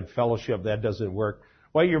 I tried fellowship, that doesn't work.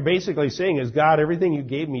 What you're basically saying is, God, everything you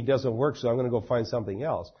gave me doesn't work, so I'm going to go find something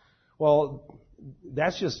else. Well,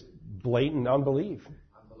 that's just blatant unbelief.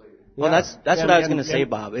 Well, that's what I was going to say,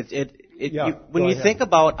 Bob. When you think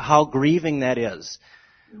about how grieving that is,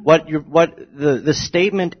 the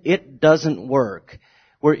statement "it doesn't work,"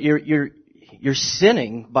 where you're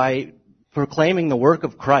sinning by proclaiming the work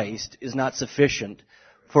of Christ is not sufficient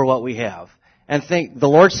for what we have. And think the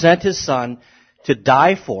Lord sent His Son to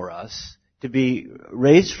die for us, to be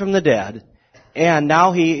raised from the dead, and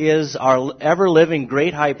now He is our ever-living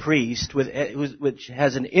great high priest which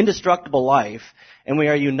has an indestructible life, and we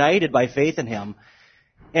are united by faith in Him.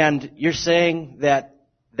 And you're saying that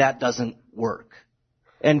doesn't work.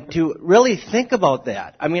 And to really think about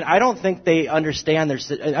that, I mean, I don't think they understand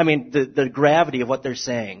the gravity of what they're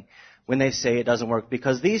saying when they say it doesn't work,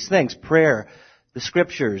 because these things, prayer, the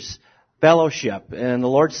Scriptures, fellowship, and the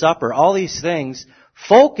Lord's Supper, all these things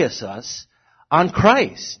focus us on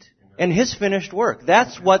Christ and His finished work.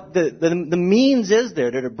 That's what the means is there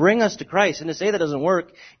to bring us to Christ. And to say that doesn't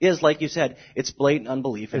work is, like you said, it's blatant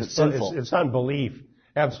unbelief and it's sinful. It's unbelief,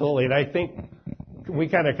 absolutely. And I think we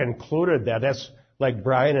kind of concluded that. That's like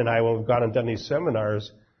Brian and I, when we've gone and done these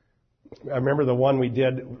seminars. I remember the one we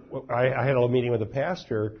did, I had a meeting with a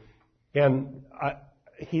pastor, and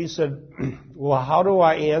he said, well, how do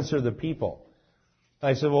I answer the people?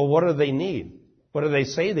 I said, well, what do they need? What do they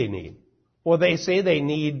say they need? Well, they say they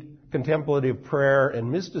need contemplative prayer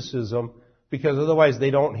and mysticism because otherwise they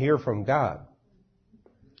don't hear from God.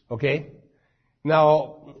 Okay?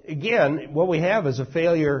 Now, again, what we have is a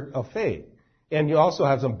failure of faith. And you also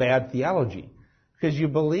have some bad theology. Because you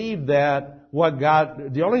believe that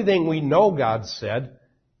the only thing we know God said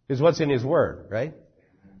is what's in His Word, right?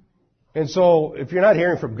 And so, if you're not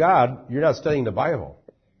hearing from God, you're not studying the Bible.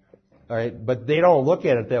 Alright? But they don't look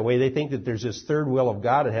at it that way. They think that there's this third will of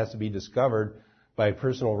God that has to be discovered by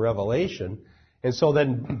personal revelation. And so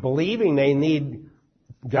then, believing they need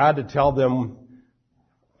God to tell them,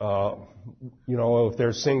 if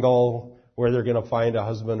they're single, where they're going to find a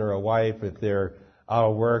husband or a wife, if they're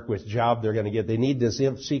out of work, which job they're going to get. They need this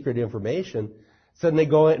secret information. So then they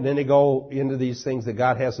go into these things that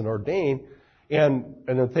God hasn't ordained. And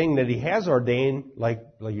the thing that He has ordained, like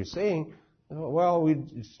you're saying,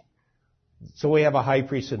 so we have a high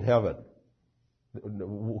priest in heaven.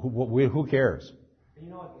 Who cares?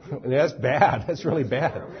 That's bad. That's really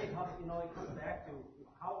bad. It comes back to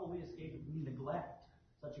how will we escape if we neglect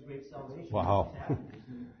such a great salvation? Wow.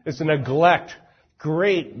 It's a neglect.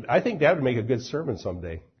 Great. I think that would make a good sermon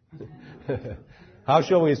someday. How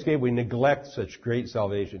shall we escape? We neglect such great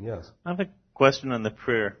salvation. Yes. I have a question on the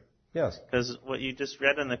prayer. Yes. Because what you just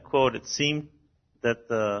read in the quote, it seemed that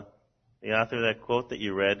the author of that quote that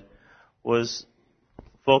you read was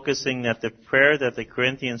focusing that the prayer that the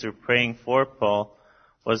Corinthians were praying for Paul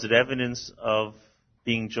was an evidence of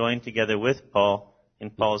being joined together with Paul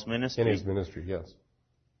in Paul's ministry. In his ministry, yes.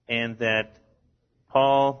 And that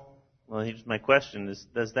Paul... Well, here's my question: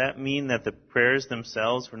 does that mean that the prayers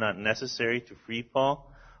themselves were not necessary to free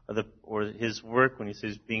Paul, or his work, when he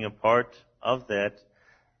says being a part of that,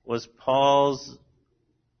 was Paul's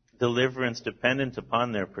deliverance dependent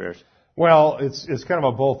upon their prayers? Well, it's kind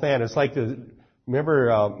of a both and. It's like remember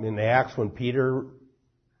in Acts when Peter in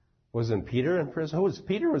prison?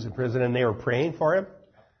 Peter was in prison, and they were praying for him,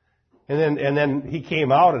 and then he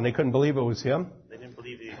came out, and they couldn't believe it was him. They didn't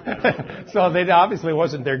believe it. So they obviously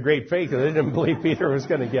wasn't their great faith because they didn't believe Peter was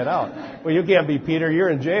going to get out. Well, you can't be Peter. You're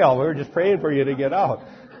in jail. We were just praying for you to get out.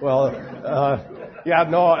 Well,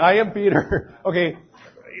 I am Peter. Okay,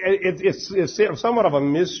 it's somewhat of a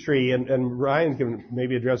mystery, and Ryan can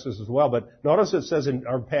maybe address this as well. But notice it says in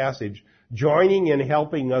our passage, joining and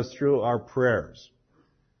helping us through our prayers,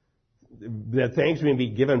 that thanks may be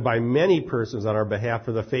given by many persons on our behalf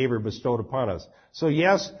for the favor bestowed upon us. So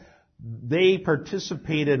yes, they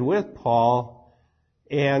participated with Paul,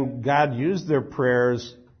 and God used their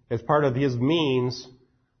prayers as part of His means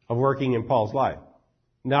of working in Paul's life.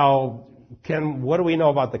 Now, what do we know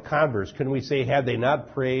about the converse? Can we say, had they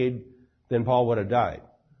not prayed, then Paul would have died?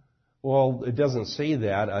 Well, it doesn't say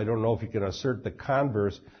that. I don't know if you can assert the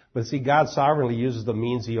converse. But see, God sovereignly uses the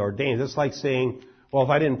means He ordains. It's like saying, well, if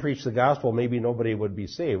I didn't preach the gospel, maybe nobody would be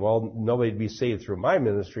saved. Well, nobody would be saved through my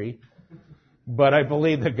ministry. But I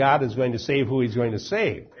believe that God is going to save who He's going to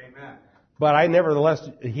save. Amen. But nevertheless,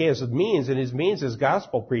 He has a means, and His means is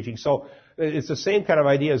gospel preaching. So it's the same kind of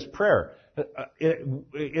idea as prayer.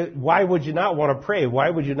 Why would you not want to pray? Why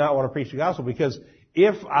would you not want to preach the gospel? Because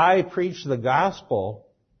if I preach the gospel,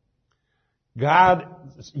 God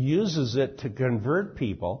uses it to convert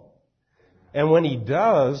people. And when He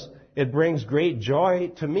does, it brings great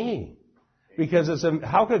joy to me. Because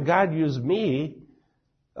how could God use me,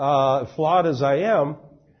 flawed as I am,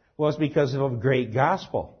 was because of a great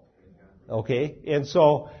gospel. Okay? And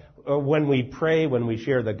so, when we pray, when we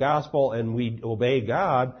share the gospel, and we obey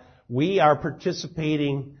God, we are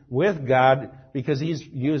participating with God because He's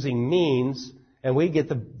using means, and we get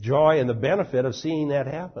the joy and the benefit of seeing that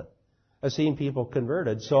happen, of seeing people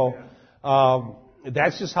converted. So,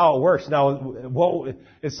 that's just how it works. Now,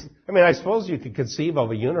 I suppose you could conceive of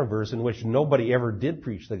a universe in which nobody ever did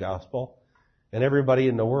preach the gospel, and everybody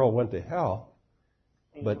in the world went to hell.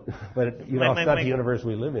 But it's not the universe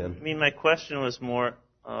we live in. I mean, my question was more,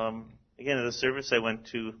 again, at the service I went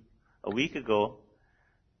to a week ago,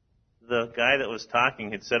 the guy that was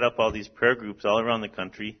talking had set up all these prayer groups all around the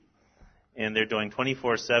country, and they're doing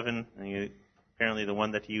 24/7. And apparently the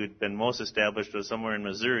one that he had been most established was somewhere in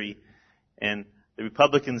Missouri, and The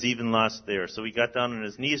Republicans even lost theirs. So he got down on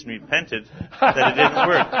his knees and repented that it didn't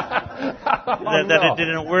work. That it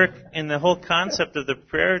didn't work in the whole concept of the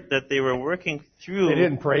prayer that they were working through. They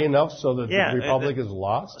didn't pray enough so that the Republicans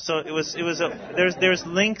lost? So there's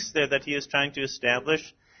links there that he is trying to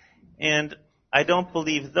establish. And I don't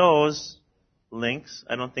believe those links.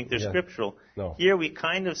 I don't think they're scriptural. No. Here we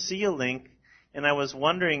kind of see a link, and I was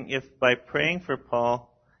wondering if by praying for Paul,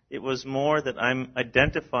 it was more that I'm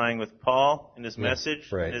identifying with Paul and his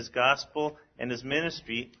message, and his gospel, and his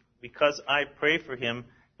ministry. Because I pray for him,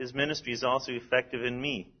 his ministry is also effective in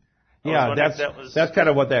me. Yeah, that's kind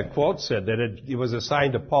of what that quote said, that it was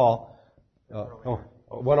assigned to Paul.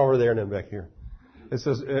 One over there and then back here. It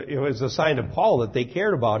says it was assigned to Paul that they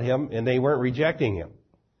cared about him and they weren't rejecting him.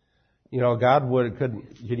 You know, God could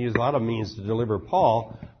use a lot of means to deliver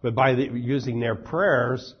Paul, but by using their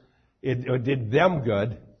prayers, it did them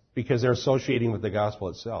good because they're associating with the gospel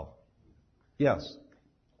itself. Yes.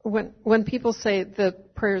 When people say the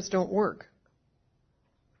prayers don't work,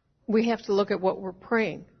 we have to look at what we're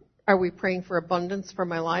praying. Are we praying for abundance for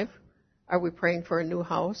my life? Are we praying for a new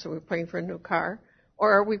house? Are we praying for a new car?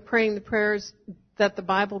 Or are we praying the prayers that the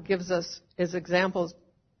Bible gives us as examples?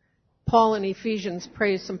 Paul in Ephesians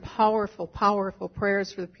prays some powerful, powerful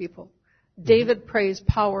prayers for the people. David prays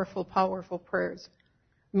powerful, powerful prayers.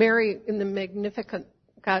 Mary in the Magnificat,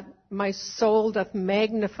 God, my soul doth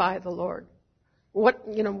magnify the Lord.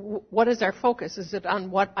 What is our focus? Is it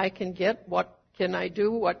on what I can get? What can I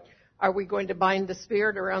do? What are we going to bind the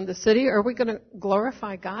Spirit around the city? Or are we going to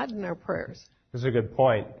glorify God in our prayers? That's a good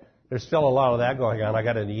point. There's still a lot of that going on. I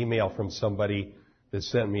got an email from somebody that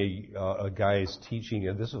sent me a guy's teaching,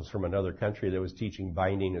 and this was from another country that was teaching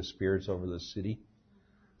binding of spirits over the city.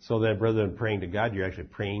 So that rather than praying to God, you're actually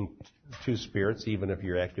praying to spirits, even if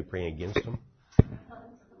you're actually praying against them.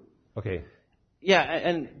 Okay. Yeah,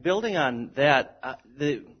 and building on that,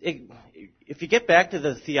 if you get back to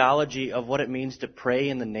the theology of what it means to pray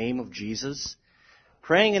in the name of Jesus,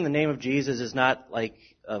 praying in the name of Jesus is not like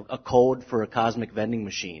a code for a cosmic vending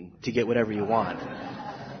machine to get whatever you want.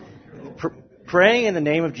 Praying in the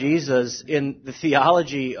name of Jesus in the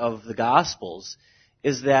theology of the Gospels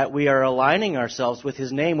is that we are aligning ourselves with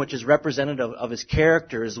His name, which is representative of His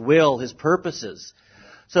character, His will, His purposes.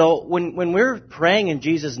 So when we're praying in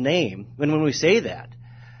Jesus' name, when we say that,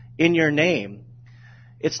 in your name,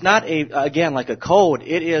 it's not again like a code.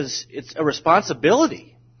 It's a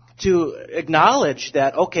responsibility to acknowledge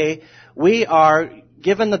that, okay, we are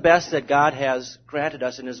given the best that God has granted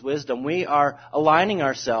us in His wisdom. We are aligning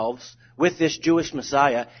ourselves with this Jewish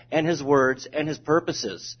Messiah and His words and His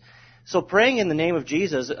purposes. So praying in the name of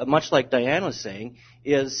Jesus, much like Diane was saying,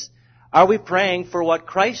 are we praying for what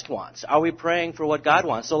Christ wants? Are we praying for what God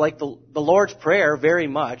wants? So like the Lord's Prayer very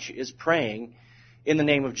much is praying in the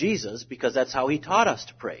name of Jesus because that's how He taught us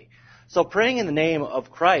to pray. So praying in the name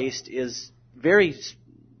of Christ is very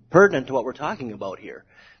pertinent to what we're talking about here,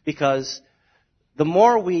 because the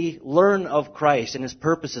more we learn of Christ and His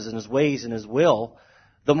purposes and His ways and His will,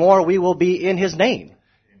 the more we will be in His name.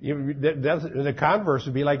 The converse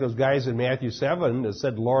would be like those guys in Matthew 7 that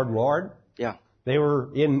said, Lord, Lord. Yeah.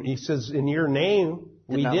 He says, in your name,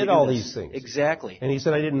 we did all these things. Exactly. And He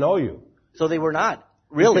said, I didn't know you. So they were not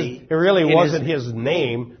really. Because it really wasn't His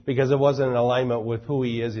name because it wasn't in alignment with who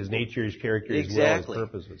He is, His nature, His character, His will, His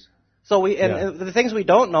purposes. So the things we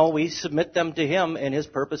don't know, we submit them to Him and His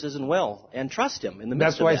purposes and will, and trust Him in the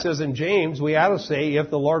midst of that. That's why it says in James, we ought to say,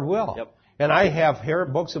 if the Lord will. Yep. And I have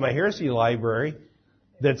books in my heresy library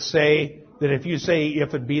that say that if you say,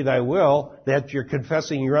 if it be thy will, that you're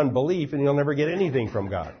confessing your unbelief and you'll never get anything from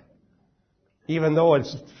God. Even though it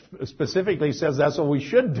specifically says that's what we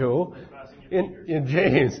should do in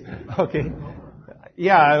James. Okay.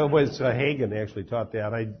 Yeah, it was Hagen actually taught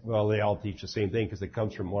that. They all teach the same thing because it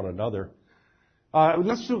comes from one another.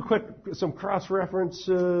 Let's do some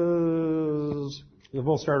cross-references.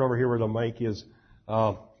 We'll start over here where the mic is.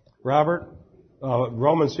 Robert,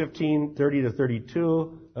 Romans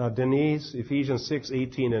 15:30-32. Denise, Ephesians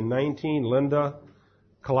 6:18 and 19. Linda,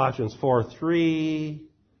 Colossians 4:3.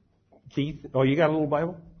 Keith, you got a little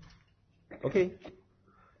Bible? Okay.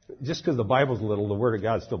 Just because the Bible's little, the Word of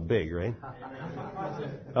God's still big, right?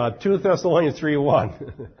 2 Thessalonians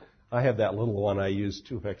 3:1. I have that little one I use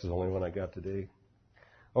too. In fact, it's the only one I got today.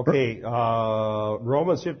 Okay,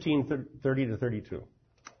 Romans 15:30-32.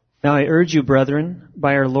 Now I urge you, brethren,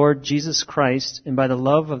 by our Lord Jesus Christ and by the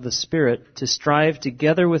love of the Spirit, to strive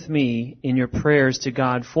together with me in your prayers to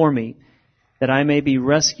God for me, that I may be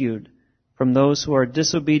rescued from those who are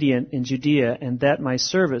disobedient in Judea, and that my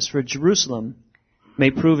service for Jerusalem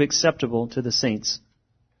may prove acceptable to the saints.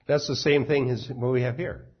 That's the same thing as what we have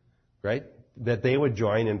here, right? that they would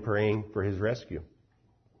join in praying for his rescue.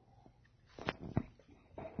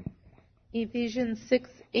 Ephesians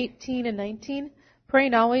 6:18 and 19.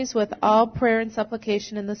 Praying always with all prayer and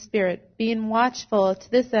supplication in the Spirit, being watchful to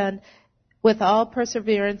this end with all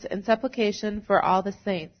perseverance and supplication for all the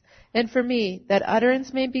saints, and for me, that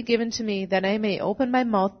utterance may be given to me, that I may open my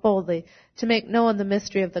mouth boldly to make known the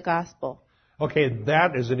mystery of the gospel. Okay,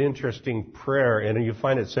 that is an interesting prayer, and you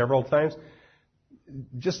find it several times.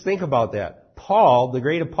 Just think about that. Paul, the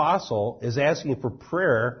great apostle, is asking for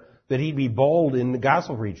prayer that he be bold in the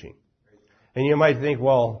gospel preaching. And you might think,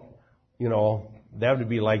 well, that would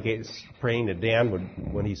be like praying that Dan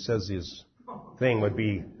would, when he says his thing, would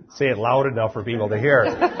be, say it loud enough for people to hear.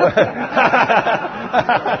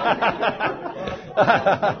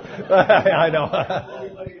 I know.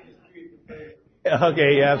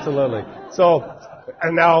 Okay, absolutely. So,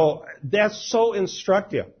 and now, that's so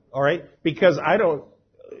instructive, all right? Because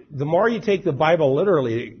the more you take the Bible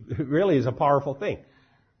literally, it really is a powerful thing.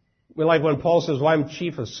 Like when Paul says, well, I'm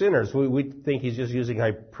chief of sinners, we think he's just using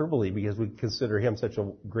hyperbole because we consider him such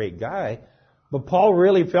a great guy. But Paul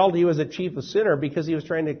really felt he was a chief of sinner because he was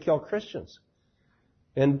trying to kill Christians.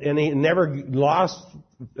 And he never lost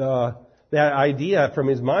that idea from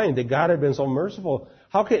his mind that God had been so merciful.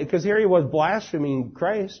 Because here he was blaspheming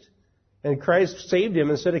Christ, and Christ saved him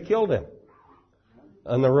instead of killed him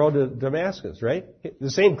on the road to Damascus, right? The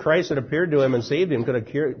same Christ that appeared to him and saved him could have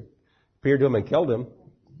appeared to him and killed him,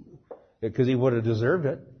 because he would have deserved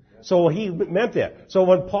it. So he meant that. So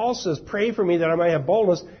when Paul says, pray for me that I might have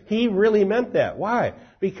boldness, he really meant that. Why?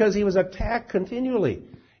 Because he was attacked continually.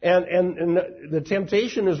 And the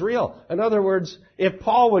temptation is real. In other words, if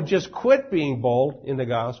Paul would just quit being bold in the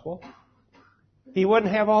gospel, he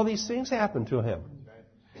wouldn't have all these things happen to him.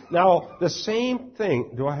 Now, the same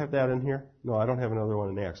thing, do I have that in here? No, I don't have another one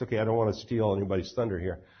in Acts. Okay, I don't want to steal anybody's thunder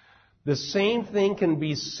here. The same thing can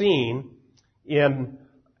be seen in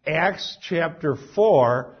Acts chapter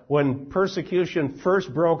 4, when persecution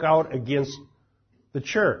first broke out against the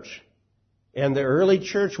church. And the early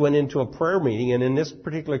church went into a prayer meeting, and in this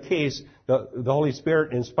particular case, the Holy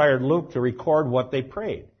Spirit inspired Luke to record what they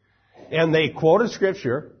prayed. And they quoted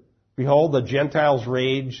Scripture, behold, the Gentiles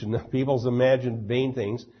rage, and the peoples imagined vain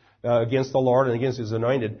things against the Lord and against His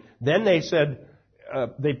anointed. Then they said,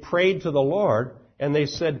 they prayed to the Lord, and they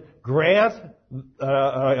said, grant,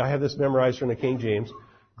 I have this memorized from the King James,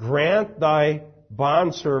 grant thy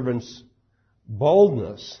bondservants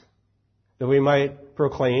boldness that we might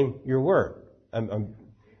proclaim your word.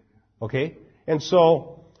 Okay? And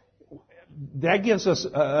so that gives us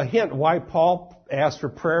a hint why Paul asked for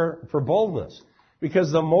prayer for boldness.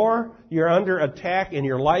 Because the more you're under attack and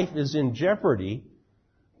your life is in jeopardy,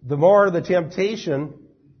 the more the temptation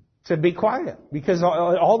to be quiet. Because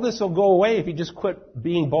all this will go away if you just quit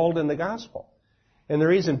being bold in the gospel. And the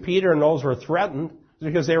reason Peter and those were threatened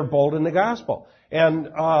because they were bold in the gospel. And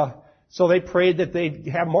so they prayed that they'd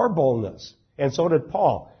have more boldness. And so did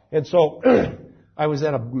Paul. And so I was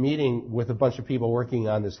at a meeting with a bunch of people working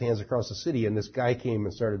on this Hands Across the City, and this guy came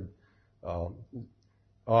and started,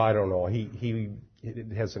 I don't know, he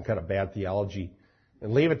had some kind of bad theology.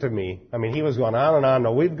 And leave it to me. I mean, he was going on and on.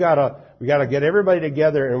 No, we got to get everybody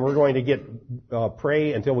together, and we're going to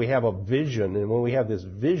pray until we have a vision. And when we have this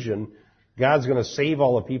vision, God's going to save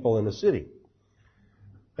all the people in the city.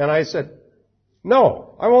 And I said,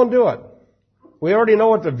 no, I won't do it. We already know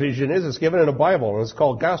what the vision is. It's given in the Bible, and it's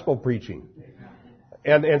called gospel preaching.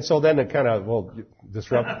 And so then it kind of,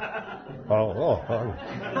 disrupt.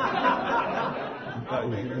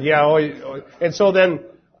 And so then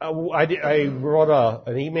I wrote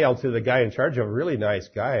an email to the guy in charge of, a really nice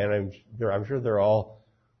guy, and I'm sure they're all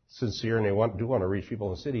sincere, and they do want to reach people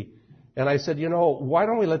in the city. And I said, why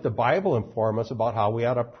don't we let the Bible inform us about how we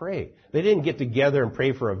ought to pray? They didn't get together and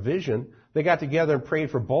pray for a vision. They got together and prayed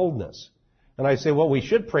for boldness. And I say, what we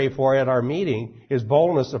should pray for at our meeting is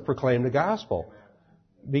boldness to proclaim the gospel.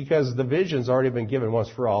 Because the vision's already been given once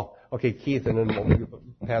for all. Okay, Keith, and then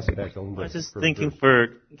we'll pass it back to Linda. I was just thinking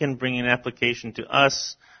bringing an application to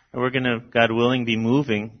us. We're going to, God willing, be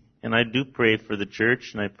moving. And I do pray for the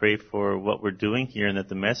church, and I pray for what we're doing here and that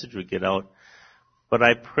the message would get out. But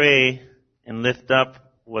I pray and lift up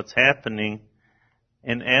what's happening,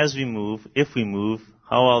 and as we move, if we move,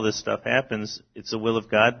 how all this stuff happens, it's the will of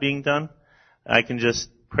God being done. I can just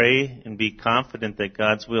pray and be confident that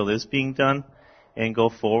God's will is being done and go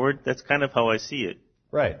forward. That's kind of how I see it.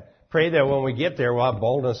 Right. Pray that when we get there, we'll have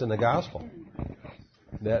boldness in the gospel.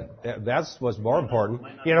 That's what's more important.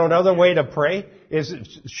 Another way to pray is,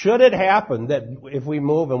 should it happen that if we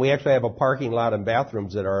move and we actually have a parking lot and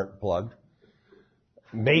bathrooms that aren't plugged,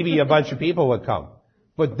 maybe a bunch of people would come.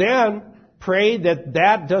 But then, pray that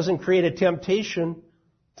that doesn't create a temptation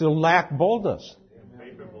to lack boldness.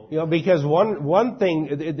 You know, because one thing,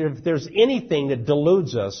 if there's anything that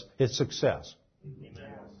deludes us, it's success.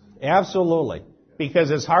 Absolutely.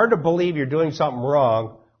 Because it's hard to believe you're doing something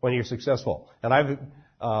wrong when you're successful. And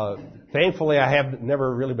thankfully I have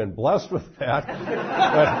never really been blessed with that.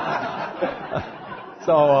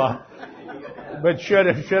 But should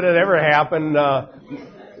it ever happen,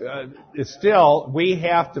 still, we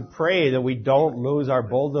have to pray that we don't lose our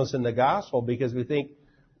boldness in the gospel because we think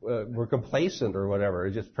we're complacent or whatever.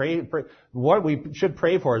 Just pray. What we should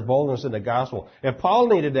pray for is boldness in the gospel. If Paul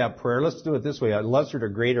needed that prayer, let's do it this way, a lesser to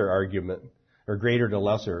greater argument, or greater to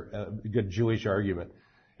lesser, a good Jewish argument.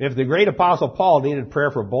 If the great apostle Paul needed prayer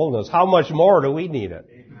for boldness, how much more do we need it?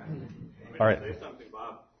 All right. Say something,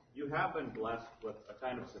 Bob. You have been blessed with a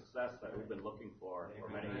kind of success that we've been looking for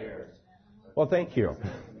many years. Well, thank you.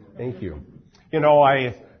 Thank you. You know,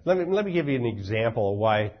 let me give you an example of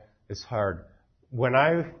why it's hard. When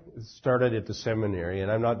I started at the seminary,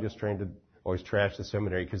 and I'm not just trying to always trash the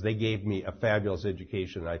seminary because they gave me a fabulous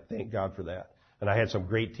education, and I thank God for that. And I had some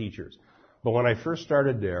great teachers. But when I first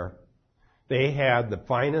started there, they had the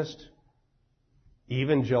finest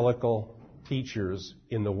evangelical teachers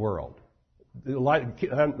in the world.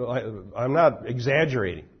 I'm not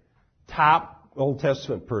exaggerating. Top Old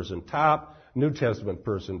Testament person, top New Testament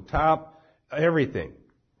person, top everything.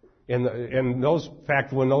 And those, in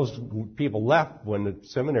fact, when those people left, when the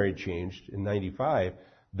seminary changed in 95,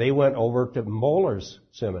 they went over to Moeller's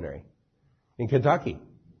Seminary in Kentucky.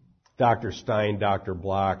 Dr. Stein, Dr.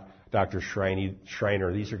 Block, Dr.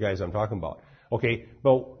 Schreiner, these are guys I'm talking about. Okay,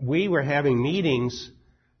 but we were having meetings,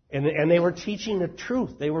 and they were teaching the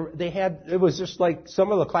truth. It was just like,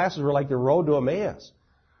 some of the classes were like the road to Emmaus.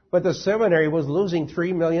 But the seminary was losing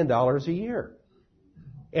 $3 million a year.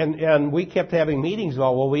 And we kept having meetings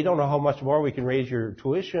about, well, we don't know how much more we can raise your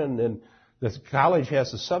tuition, and the college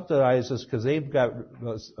has to subsidize us because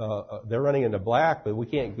they're running in the black, but we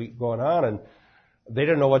can't keep going on, and they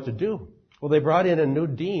didn't know what to do. Well, they brought in a new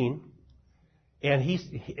dean, and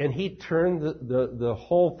he turned the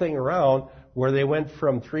whole thing around where they went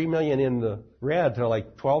from $3 million in the red to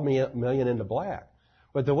like $12 million in the black.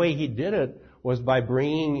 But the way he did it was by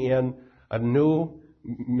bringing in a new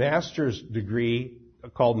master's degree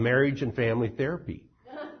called Marriage and Family Therapy.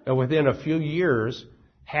 And within a few years,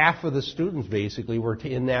 half of the students basically were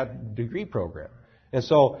in that degree program. And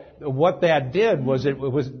so what that did was it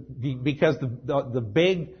was because the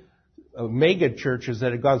big mega churches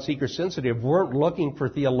that had gone seeker sensitive weren't looking for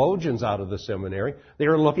theologians out of the seminary. They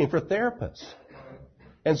were looking for therapists.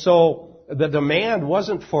 And so the demand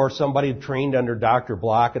wasn't for somebody trained under Dr.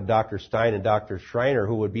 Block and Dr. Stein and Dr. Schreiner,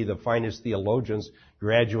 who would be the finest theologians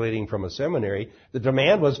graduating from a seminary. The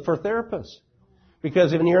demand was for therapists.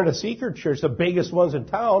 Because if you're in a seeker church, the biggest ones in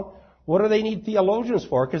town, what do they need theologians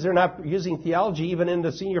for? Because they're not using theology even in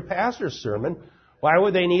the senior pastor's sermon. Why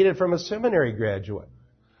would they need it from a seminary graduate?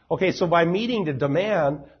 Okay, so by meeting the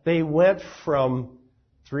demand, they went from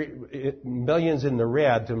millions in the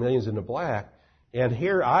red to millions in the black. And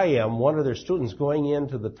here I am, one of their students, going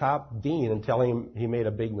into the top dean and telling him he made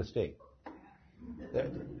a big mistake.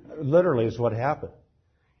 That literally is what happened.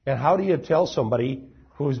 And how do you tell somebody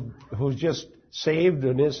who's just saved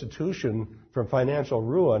an institution from financial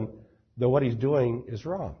ruin that what he's doing is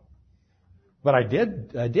wrong? But I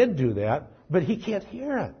did do that, but he can't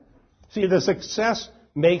hear it. See, the success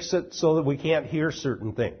makes it so that we can't hear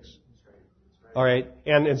certain things. All right,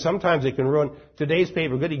 and sometimes it can ruin today's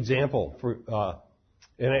paper. Good example for,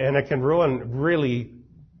 and it can ruin really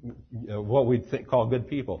what we call good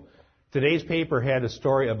people. Today's paper had a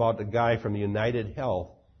story about the guy from United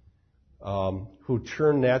Health who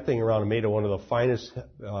turned that thing around and made it one of the finest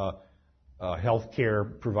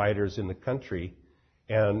healthcare providers in the country,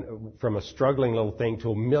 and from a struggling little thing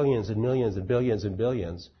to millions and millions and billions and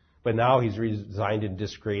billions. But now he's resigned in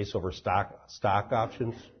disgrace over stock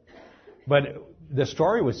options. But the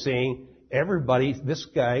story was saying this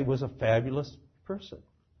guy was a fabulous person.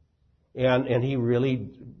 And he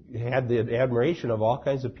really had the admiration of all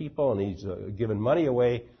kinds of people, and he's given money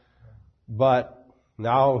away. But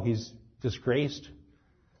now he's disgraced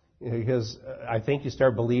because I think you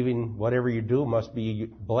start believing whatever you do must be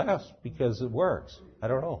blessed because it works. I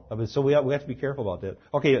don't know. I mean, so we have to be careful about that.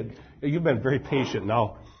 Okay, you've been very patient.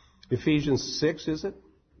 Now, Ephesians 6, is it?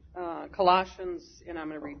 Colossians, and I'm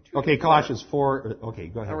going to read 2. Okay, Colossians 4. Okay,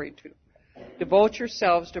 go ahead. I'll read 2. Devote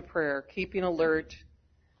yourselves to prayer, keeping alert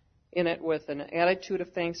in it with an attitude of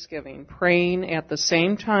thanksgiving, praying at the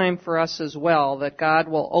same time for us as well, that God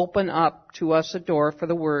will open up to us a door for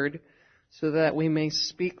the word, so that we may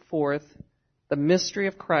speak forth the mystery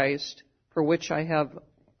of Christ, for which I have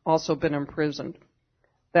also been imprisoned,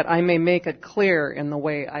 that I may make it clear in the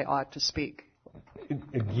way I ought to speak.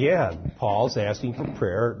 Again, Paul's asking for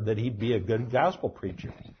prayer that he'd be a good gospel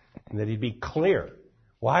preacher and that he'd be clear.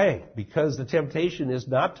 Why? Because the temptation is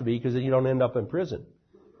not to be, because then you don't end up in prison.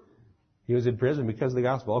 He was in prison because of the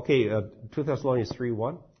gospel. Okay, 2 Thessalonians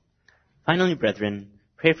 3:1. Finally, brethren,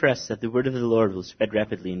 pray for us that the word of the Lord will spread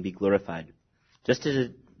rapidly and be glorified, just as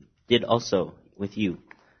it did also with you,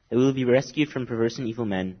 that we will be rescued from perverse and evil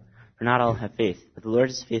men, for not all have faith, but the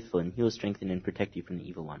Lord is faithful, and he will strengthen and protect you from the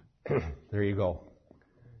evil one. There you go.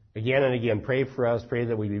 Again and again, pray for us, pray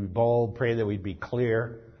that we'd be bold, pray that we'd be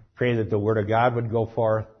clear, pray that the word of God would go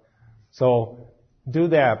forth. So do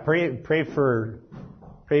that. Pray for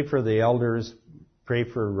the elders, pray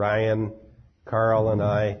for Ryan, Carl, and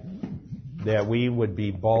I, that we would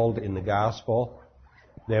be bold in the gospel,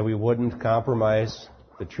 that we wouldn't compromise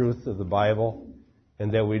the truth of the Bible,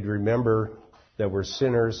 and that we'd remember that we're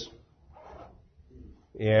sinners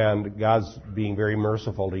and God's being very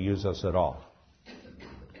merciful to use us at all.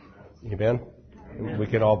 Amen? We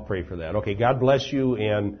can all pray for that. Okay, God bless you,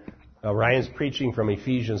 and Ryan's preaching from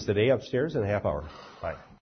Ephesians today upstairs in a half hour. Bye.